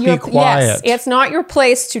please be quiet? Yes, it's not your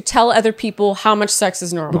place to tell other people how much sex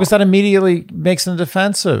is normal. Because that immediately makes them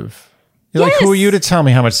defensive. You're like, who are you to tell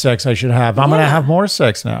me how much sex I should have? I'm going to have more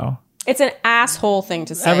sex now. It's an asshole thing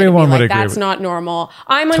to say. Everyone would agree. That's not normal.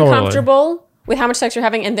 I'm uncomfortable with how much sex you're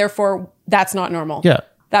having, and therefore that's not normal. Yeah.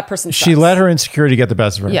 That person sucks. She let her insecurity get the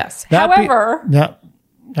best of her. Yes. However...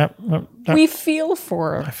 we feel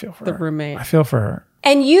for the roommate. I feel for her.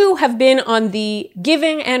 And you have been on the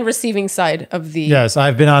giving and receiving side of the... Yes,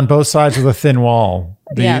 I've been on both sides of the thin wall.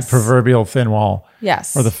 The proverbial thin wall.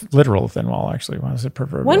 Yes. Or the literal thin wall, actually. When I said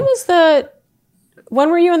proverbial. When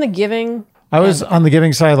were you on the giving? I was on the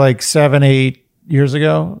giving side like 7-8 years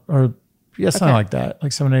ago. Or something like that.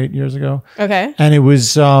 Like 7-8 years ago. Okay. And it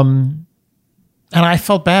was... And I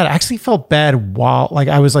felt bad. I actually felt bad while, like,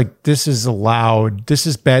 I was like, this is allowed. This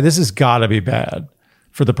is bad. This has got to be bad.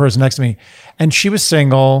 for the person next to me. And she was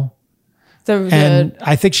single. And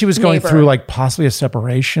I think she was going through like possibly a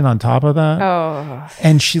separation on top of that. Oh.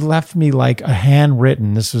 And she left me like a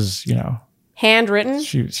handwritten, this was, handwritten?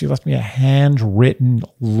 She left me a handwritten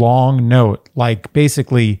long note. Like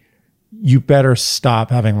basically, you better stop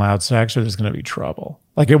having loud sex or there's going to be trouble.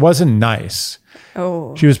 Like it wasn't nice.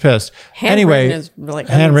 Oh. She was pissed. Anyway,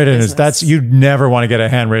 handwritten is you'd never want to get a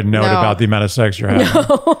handwritten note about the amount of sex you're having.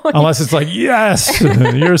 No. Unless it's like, yes,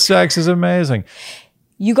 your sex is amazing.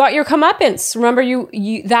 You got your comeuppance. Remember,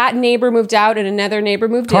 you that neighbor moved out and another neighbor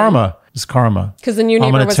moved in. Karma. It's karma. Because the new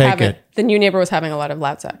neighbor was having a lot of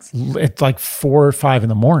loud sex. It's like 4 or 5 in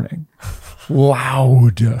the morning.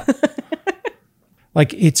 Loud.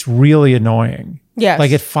 Like it's really annoying. Yes.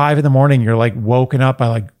 Like at 5 in the morning, you're like woken up by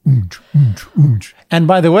like, And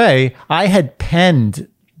by the way, I had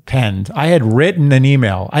I had written an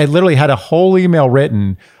email. I literally had a whole email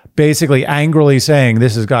written basically angrily saying,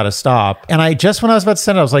 this has got to stop. And when I was about to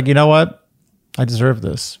send it, I was like, you know what? I deserve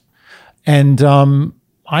this. And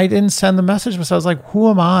I didn't send the message because I was like, who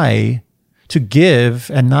am I to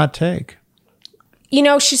give and not take?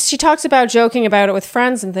 She talks about joking about it with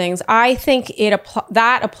friends and things. I think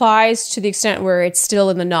that applies to the extent where it's still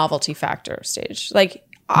in the novelty factor stage. Like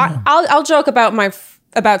I'll joke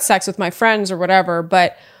about sex with my friends or whatever,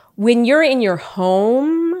 but when you're in your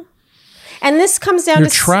home, and this comes down you're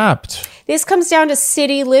trapped. This comes down to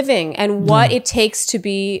city living and what it takes to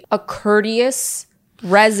be a courteous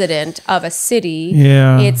resident of a city.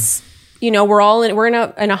 Yeah, it's we're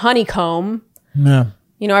in a honeycomb. Yeah.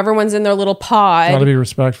 Everyone's in their little pod. Got to be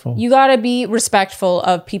respectful. You got to be respectful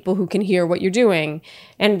of people who can hear what you're doing.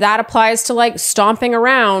 And that applies to like stomping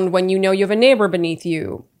around when you have a neighbor beneath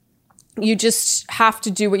you. You just have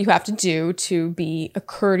to do what you have to do to be a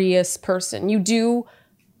courteous person. You do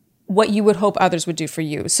what you would hope others would do for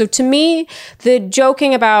you. So to me, the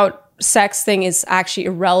joking about sex thing is actually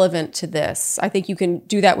irrelevant to this. I think you can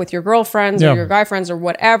do that with your girlfriends or your guy friends or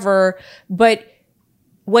whatever. But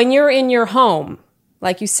when you're in your home,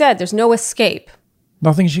 like you said, there's no escape.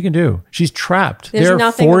 Nothing she can do. She's trapped. They're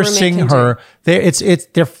forcing her.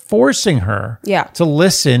 They're forcing her to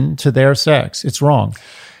listen to their sex. It's wrong.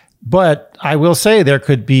 But I will say there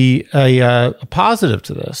could be a positive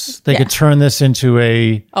to this. They could turn this into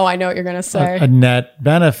I know what you're going to say. A net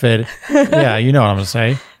benefit. Yeah, you know what I'm going to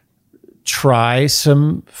say. Try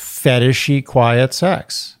some fetishy quiet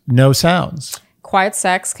sex. No sounds. Quiet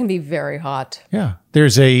sex can be very hot. Yeah.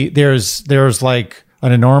 There's like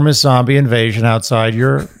an enormous zombie invasion outside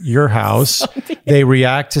your house. They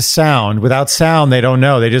react to sound. Without sound, they don't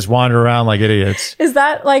know. They just wander around like idiots. Is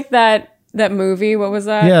that like that movie? What was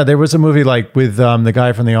that? Yeah, there was a movie like with the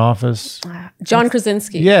guy from The Office. John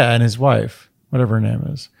Krasinski. Yeah, and his wife, whatever her name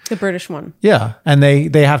is. The British one. Yeah, and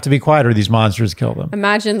they have to be quiet or these monsters kill them.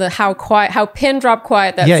 Imagine how pin drop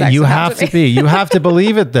quiet that sex Yeah, you have to be. You have to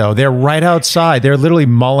believe it though. They're right outside. They're literally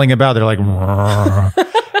mulling about. They're like,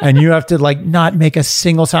 and you have to like not make a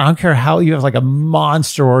single sound. I don't care how you have like a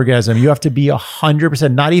monster orgasm. You have to be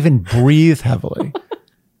 100%, not even breathe heavily.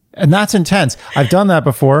 And that's intense. I've done that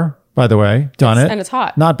before. By the way, and it's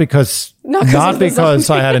hot. Not because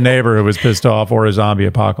I had a neighbor who was pissed off or a zombie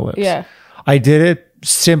apocalypse. Yeah. I did it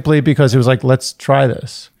simply because it was like, let's try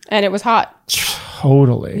this. And it was hot.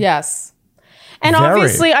 Totally. Yes. And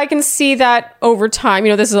obviously I can see that over time,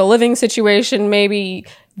 this is a living situation. Maybe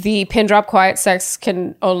the pin drop quiet sex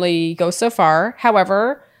can only go so far.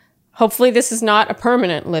 However, hopefully this is not a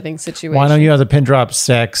permanent living situation. Why don't you have the pin drop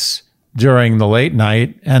sex during the late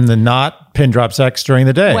night and the not pin drop sex during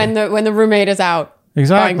the day? When the roommate is out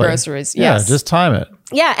buying groceries. Yes. Yeah, just time it.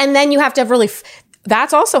 Yeah, and then you have to have really...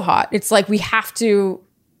 that's also hot. It's like we have to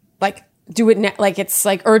like do it like it's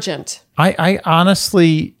like urgent. I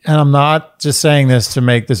honestly, and I'm not just saying this to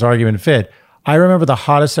make this argument fit, I remember the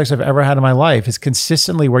hottest sex I've ever had in my life is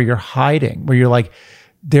consistently where you're hiding, where you're like,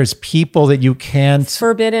 there's people that you can't...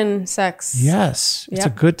 Forbidden sex. Yes. It's a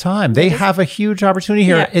good time. They have a huge opportunity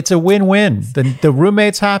here. Yeah. It's a win-win. The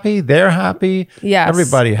roommate's happy. They're happy. Yes.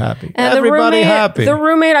 Everybody happy. And everybody happy. The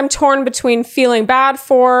roommate I'm torn between feeling bad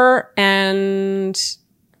for and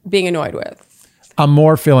being annoyed with. I'm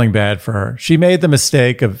more feeling bad for her. She made the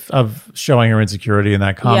mistake of showing her insecurity in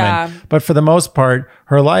that comment. Yeah. But for the most part,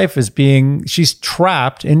 her life is she's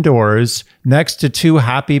trapped indoors next to two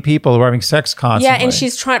happy people who are having sex constantly. Yeah, and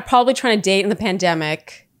she's probably trying to date in the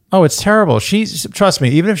pandemic. Oh, it's terrible. Trust me,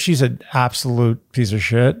 even if she's an absolute piece of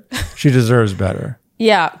shit, she deserves better.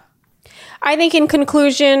 Yeah. I think in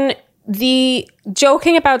conclusion, the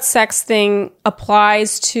joking about sex thing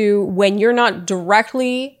applies to when you're not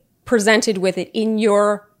directly presented with it in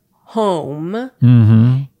your home.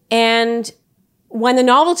 Mm-hmm. And when the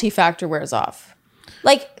novelty factor wears off.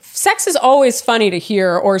 Like, sex is always funny to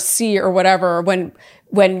hear or see or whatever when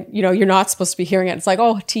you're not supposed to be hearing it. It's like,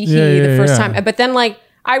 oh, tee-hee, the first time. But then, like,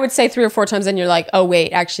 I would say 3 or 4 times and you're like, oh,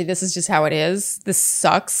 wait, actually, this is just how it is. This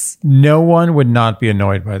sucks. No one would not be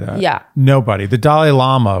annoyed by that. Yeah. Nobody. The Dalai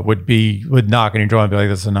Lama would knock on your door and be like,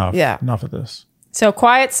 that's enough. Yeah. Enough of this. So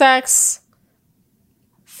quiet sex,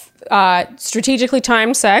 strategically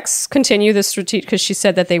timed sex, continue the strategic, because she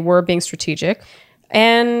said that they were being strategic.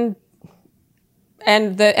 And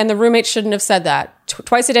the roommate shouldn't have said that.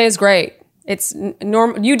 Twice a day is great. It's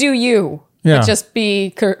normal. You do you. Yeah. But just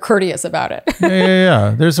be courteous about it.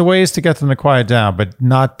 Yeah. There's a ways to get them to quiet down, but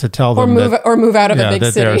not to tell them move out of a big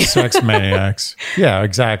that city. They're sex maniacs. Yeah,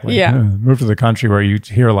 exactly. Yeah. Move to the country where you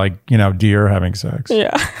hear like, deer having sex.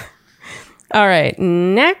 Yeah. All right.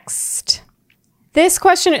 Next. This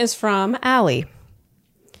question is from Allie.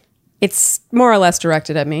 It's more or less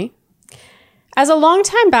directed at me. As a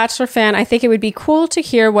longtime Bachelor fan, I think it would be cool to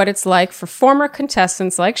hear what it's like for former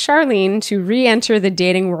contestants like Charlene to re-enter the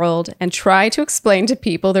dating world and try to explain to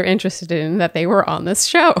people they're interested in that they were on this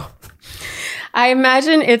show. I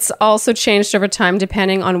imagine it's also changed over time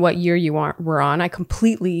depending on what year you were on. I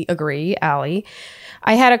completely agree, Allie.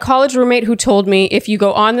 I had a college roommate who told me, if you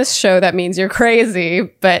go on this show, that means you're crazy,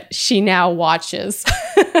 but she now watches.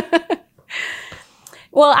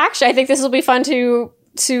 Well, actually, I think this will be fun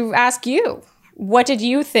to ask you. What did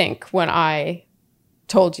you think when I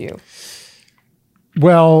told you?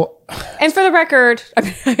 Well, and for the record,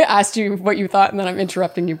 I asked you what you thought, and then I'm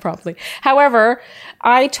interrupting you promptly. However,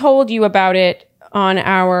 I told you about it on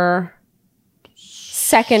our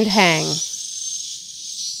second hang.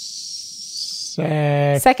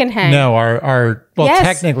 Second hang. No, yes,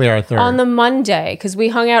 technically our third. On the Monday, because we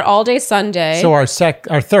hung out all day Sunday. So our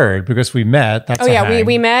third, because we met. That's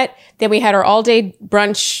we met. Then we had our all day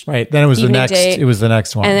brunch. Right. Then it was the next. Date, it was the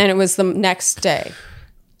next one, and then it was the next day.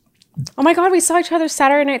 Oh my God, we saw each other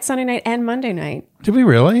Saturday night, Sunday night, and Monday night. Did we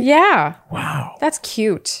really? Yeah. Wow. That's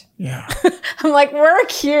cute. Yeah. I'm like, we're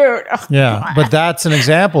cute. Oh, yeah, God. But that's an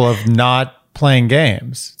example of not playing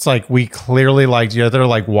games. It's like we clearly liked each other.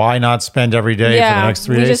 Like, why not spend every day for the next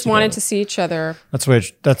 3 days? We just together? wanted to see each other. That's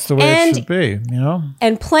the way it should be,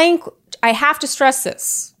 And playing, I have to stress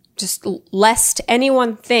this, just lest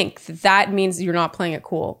anyone think that means you're not playing it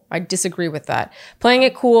cool. I disagree with that. Playing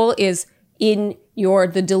it cool is in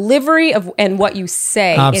the delivery of and what you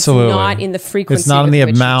say. Absolutely. It's not in the frequency. It's not in the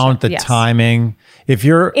amount, the timing.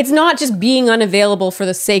 It's not just being unavailable for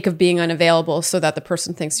the sake of being unavailable so that the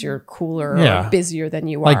person thinks you're cooler or busier than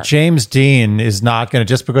you are. Like James Dean is not going to,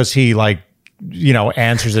 just because he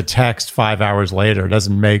answers a text 5 hours later,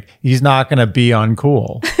 he's not going to be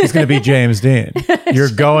uncool. He's going to be James Dean.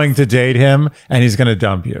 You're going to date him and he's going to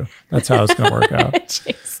dump you. That's how it's going to work out.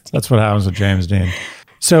 That's what happens with James Dean.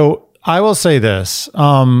 So I will say this.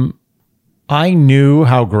 I knew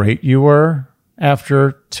how great you were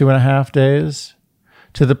after 2.5 days,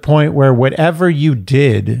 to the point where whatever you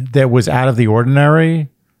did that was out of the ordinary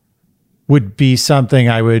would be something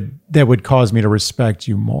that would cause me to respect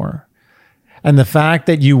you more. And the fact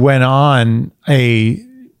that you went on a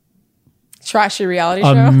trashy reality show,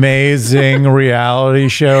 amazing reality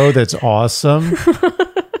show that's awesome,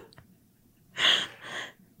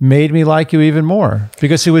 made me like you even more,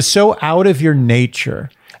 because it was so out of your nature.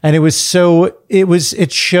 And it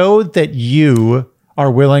showed that you are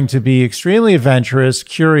willing to be extremely adventurous,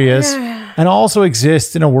 curious, and also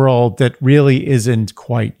exist in a world that really isn't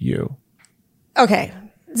quite you. Okay.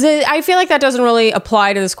 I feel like that doesn't really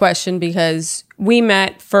apply to this question because we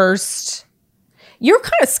met first. You're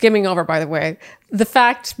kind of skimming over, by the way, the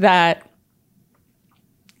fact that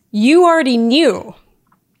you already knew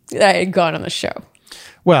that I had gone on the show.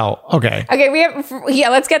 Well, okay. Okay,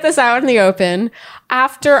 let's get this out in the open.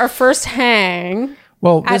 After our first hang,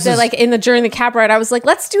 during the cab ride, I was like,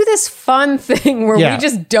 let's do this fun thing where we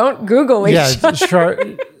just don't Google each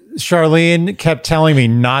other. Charlene kept telling me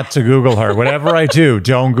not to Google her. Whatever I do,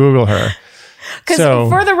 don't Google her. Because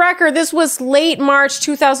for the record, this was late March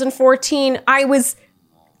 2014. I was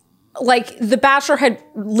like, The Bachelor had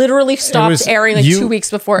literally stopped airing 2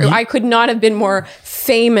 weeks before. I could not have been more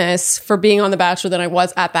famous for being on The Bachelor than I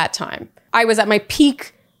was at that time. I was at my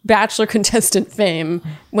peak Bachelor contestant fame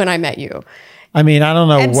when I met you. I mean, I don't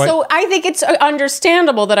know so I think it's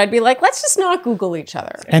understandable that I'd be like, let's just not Google each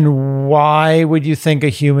other. And why would you think a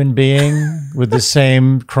human being with the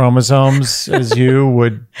same chromosomes as you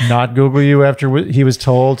would not Google you after he was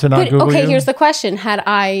told to not Google you? Okay, here's the question. Had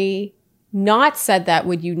I not said that,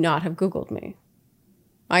 would you not have Googled me?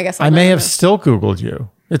 I guess I may have still Googled you.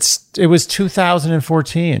 It was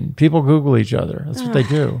 2014. People Google each other. That's what they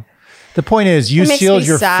do. The point is, you It makes sealed me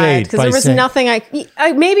your sad fate because by there was saying, nothing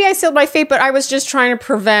maybe I sealed my fate, but I was just trying to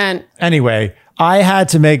prevent. Anyway, I had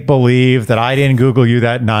to make believe that I didn't Google you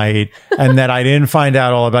that night and that I didn't find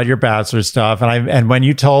out all about your bachelor stuff. And when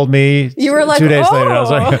you told me, You were like, 2 days later, I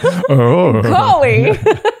was like, oh, golly.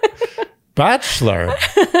 bachelor.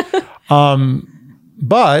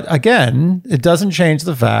 But again, it doesn't change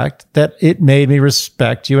the fact that it made me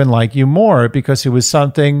respect you and like you more because it was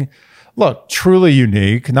something, look, truly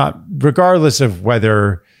unique, not regardless of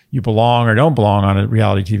whether you belong or don't belong on a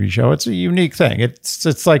reality TV show. It's a unique thing.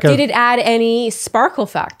 It's like Did it add any sparkle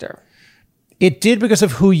factor? It did because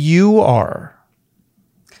of who you are.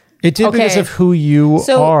 It did because of who you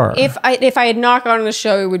are. If I had not gone on the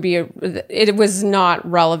show, it was not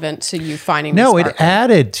relevant to you finding No, the it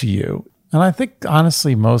added to you. And I think,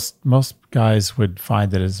 honestly, most guys would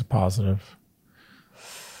find it as a positive.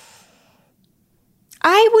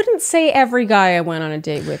 I wouldn't say every guy I went on a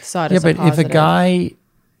date with saw it as a positive.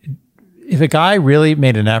 If a guy really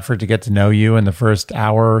made an effort to get to know you in the first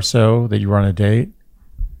hour or so that you were on a date,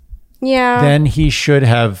 then he should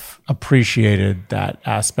have appreciated that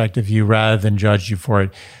aspect of you rather than judged you for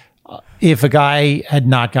it. If a guy had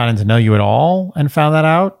not gotten to know you at all and found that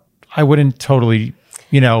out, I wouldn't totally,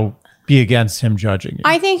 be against him judging you.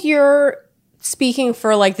 I think you're speaking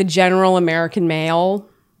for like the general American male,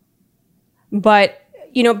 but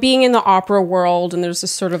being in the opera world and there's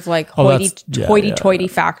this sort of like hoity-toity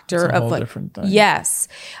factor of like, different thing. Yes,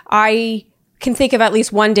 I can think of at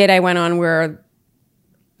least one date I went on where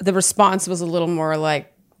the response was a little more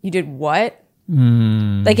like, you did what?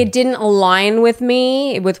 Like it didn't align with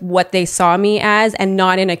me, with what they saw me as, and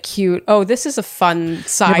not in a cute, this is a fun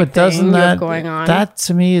side thing you have going on. That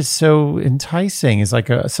to me is so enticing. It's like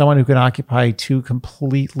someone who can occupy two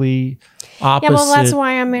completely opposite. Yeah, well, that's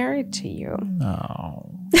why I'm married to you.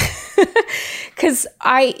 No. Because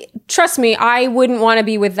trust me, I wouldn't want to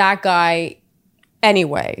be with that guy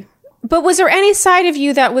anyway. But was there any side of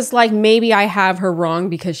you that was like, maybe I have her wrong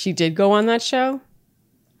because she did go on that show?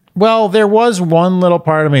 Well, there was one little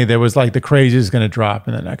part of me that was like the crazy is going to drop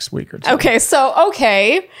in the next week or two. Okay, so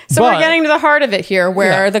we're getting to the heart of it here,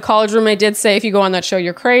 where the college roommate did say, if you go on that show,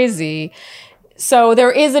 you're crazy. So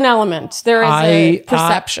there is an element. There is a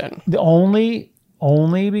perception. Only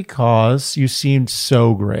because you seemed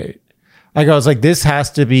so great. I was like, this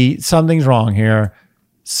has to be, something's wrong here.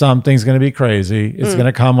 Something's going to be crazy. It's going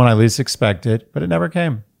to come when I least expect it, but it never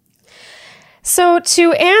came. So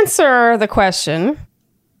to answer the question,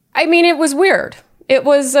 I mean, it was weird. It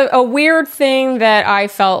was a weird thing that I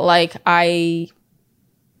felt like it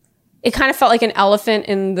kind of felt like an elephant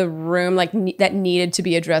in the room, like that needed to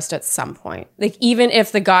be addressed at some point. Like even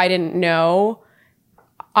if the guy didn't know,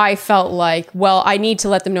 I felt like, well, I need to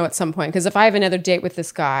let them know at some point. Because if I have another date with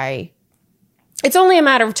this guy, it's only a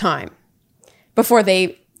matter of time before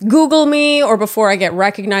they Google me or before I get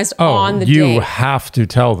recognized on the date. You have to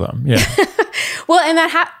tell them. Yeah. Well, and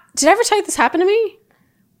did I ever tell you this happened to me?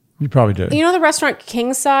 You probably did. You know the restaurant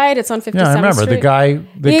Kingside? It's on 57th Street. Yeah, I remember. Street?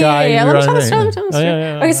 The guy. Yeah. Let me tell this.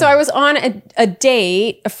 Okay, so I was on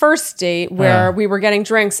a first date where we were getting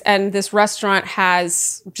drinks, and this restaurant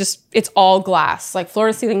has it's all glass, like floor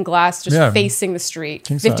to ceiling glass, just facing the street,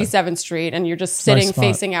 Kingside. 57th Street, and you're just sitting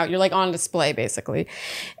facing out. You're like on display, basically.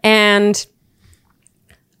 And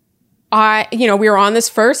we were on this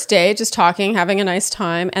first date, just talking, having a nice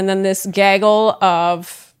time, and then this gaggle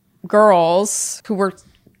of girls who were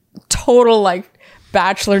total like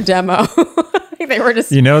bachelor demo. They were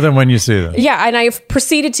just, you know them when you see them. Yeah, and I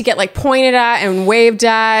proceeded to get like pointed at and waved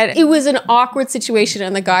at. It was an awkward situation,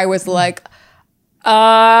 and the guy was like,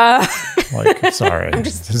 like, sorry,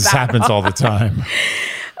 this happens all the time.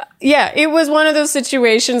 Yeah, it was one of those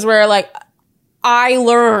situations where like I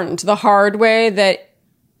learned the hard way that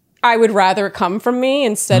I would rather it come from me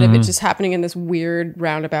instead of it just happening in this weird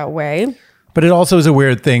roundabout way. But it also is a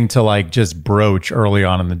weird thing to like just broach early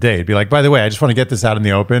on in the date. Be like, by the way, I just want to get this out in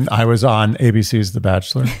the open. I was on ABC's The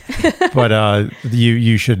Bachelor. But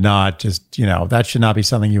you should not just, that should not be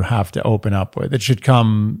something you have to open up with. It should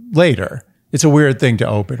come later. It's a weird thing to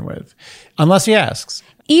open with. Unless he asks.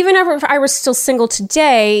 Even if I was still single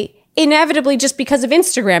today, inevitably just because of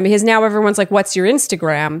Instagram, because now everyone's like, what's your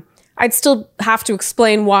Instagram? I'd still have to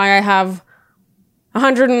explain why I have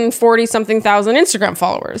 140 something thousand Instagram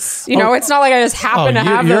followers. It's not like I just happen to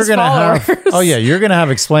have those followers. You're going to have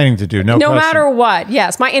explaining to do. No question. Matter what.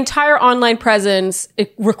 Yes. My entire online presence,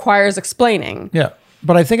 it requires explaining. Yeah.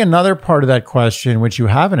 But I think another part of that question, which you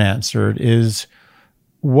haven't answered, is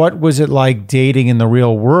what was it like dating in the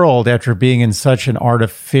real world after being in such an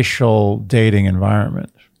artificial dating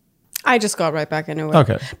environment? I just got right back into it.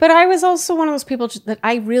 Okay. But I was also one of those people that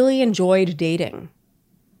I really enjoyed dating.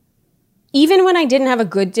 Even when I didn't have a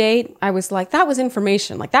good date, I was like, that was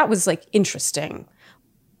information. Like, that was like interesting.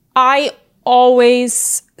 I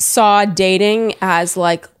always saw dating as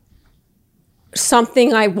like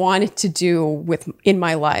something I wanted to do in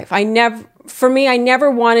my life. I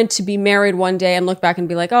never wanted to be married one day and look back and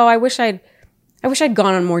be like, oh, I wish I'd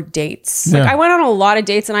gone on more dates. Yeah. Like, I went on a lot of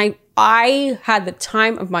dates and I had the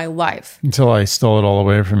time of my life. Until I stole it all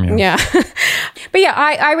away from you. Yeah. But yeah,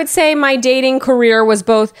 I would say my dating career was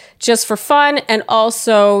both just for fun and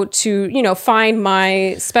also to, find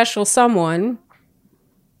my special someone.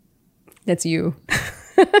 That's you.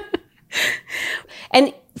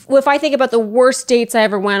 And if I think about the worst dates I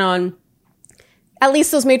ever went on, at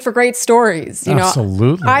least those made for great stories.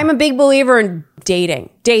 Absolutely. I'm a big believer in dating.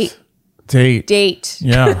 Date.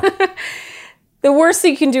 Yeah. The worst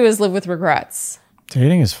thing you can do is live with regrets.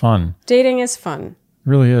 Dating is fun. Dating is fun. It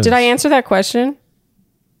really is. Did I answer that question?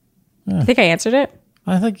 Yeah. I think I answered it.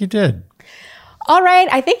 I think you did. All right.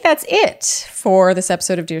 I think that's it for this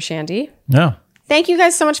episode of Dear Shandy. Yeah. Thank you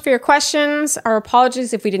guys so much for your questions. Our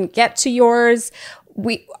apologies if we didn't get to yours.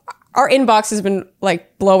 Our inbox has been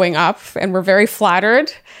like blowing up and we're very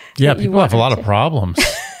flattered. Yeah, people have a lot of problems.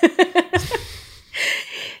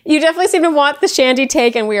 You definitely seem to want the Shandy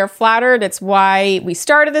take and we are flattered. It's why we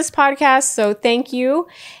started this podcast. So thank you.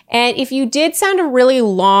 And if you did send a really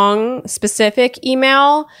long, specific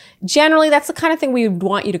email, generally that's the kind of thing we would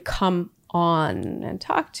want you to come on and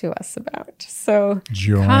talk to us about. So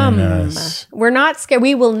join us. We're not scared.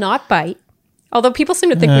 We will not bite. Although people seem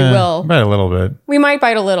to think we will. Bite a little bit. We might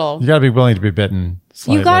bite a little. You got to be willing to be bitten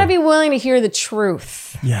slightly. You got to be willing to hear the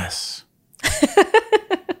truth. Yes.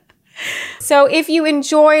 So if you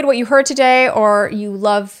enjoyed what you heard today or you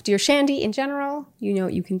love Dear Shandy in general, you know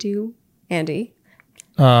what you can do, Andy.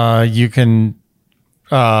 You can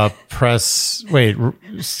leave a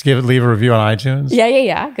review on iTunes.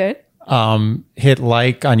 Yeah. Good. Hit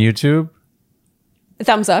like on YouTube.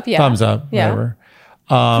 Thumbs up. Yeah. Thumbs up. Yeah. Whatever.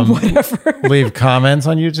 Whatever. Leave comments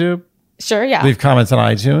on YouTube. Sure. Yeah. Leave comments on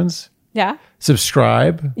iTunes. Yeah.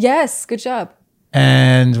 Subscribe. Yes. Good job.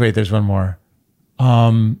 And wait, there's one more.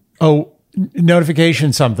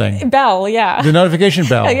 Notification something. Bell. Yeah. The notification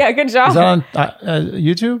bell. Yeah. Good job. Is that on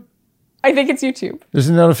YouTube? I think it's YouTube. There's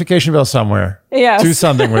a notification bell somewhere. Yes. Do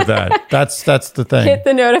something with that. That's the thing. Hit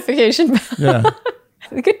the notification bell. Yeah.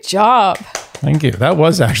 Good job. Thank you. That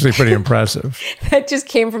was actually pretty impressive. That just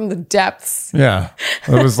came from the depths. Yeah.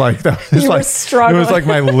 It was like that. You were struggling. It was like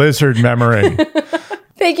my lizard memory.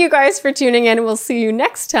 Thank you guys for tuning in. We'll see you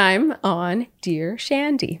next time on Dear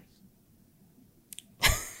Shandy.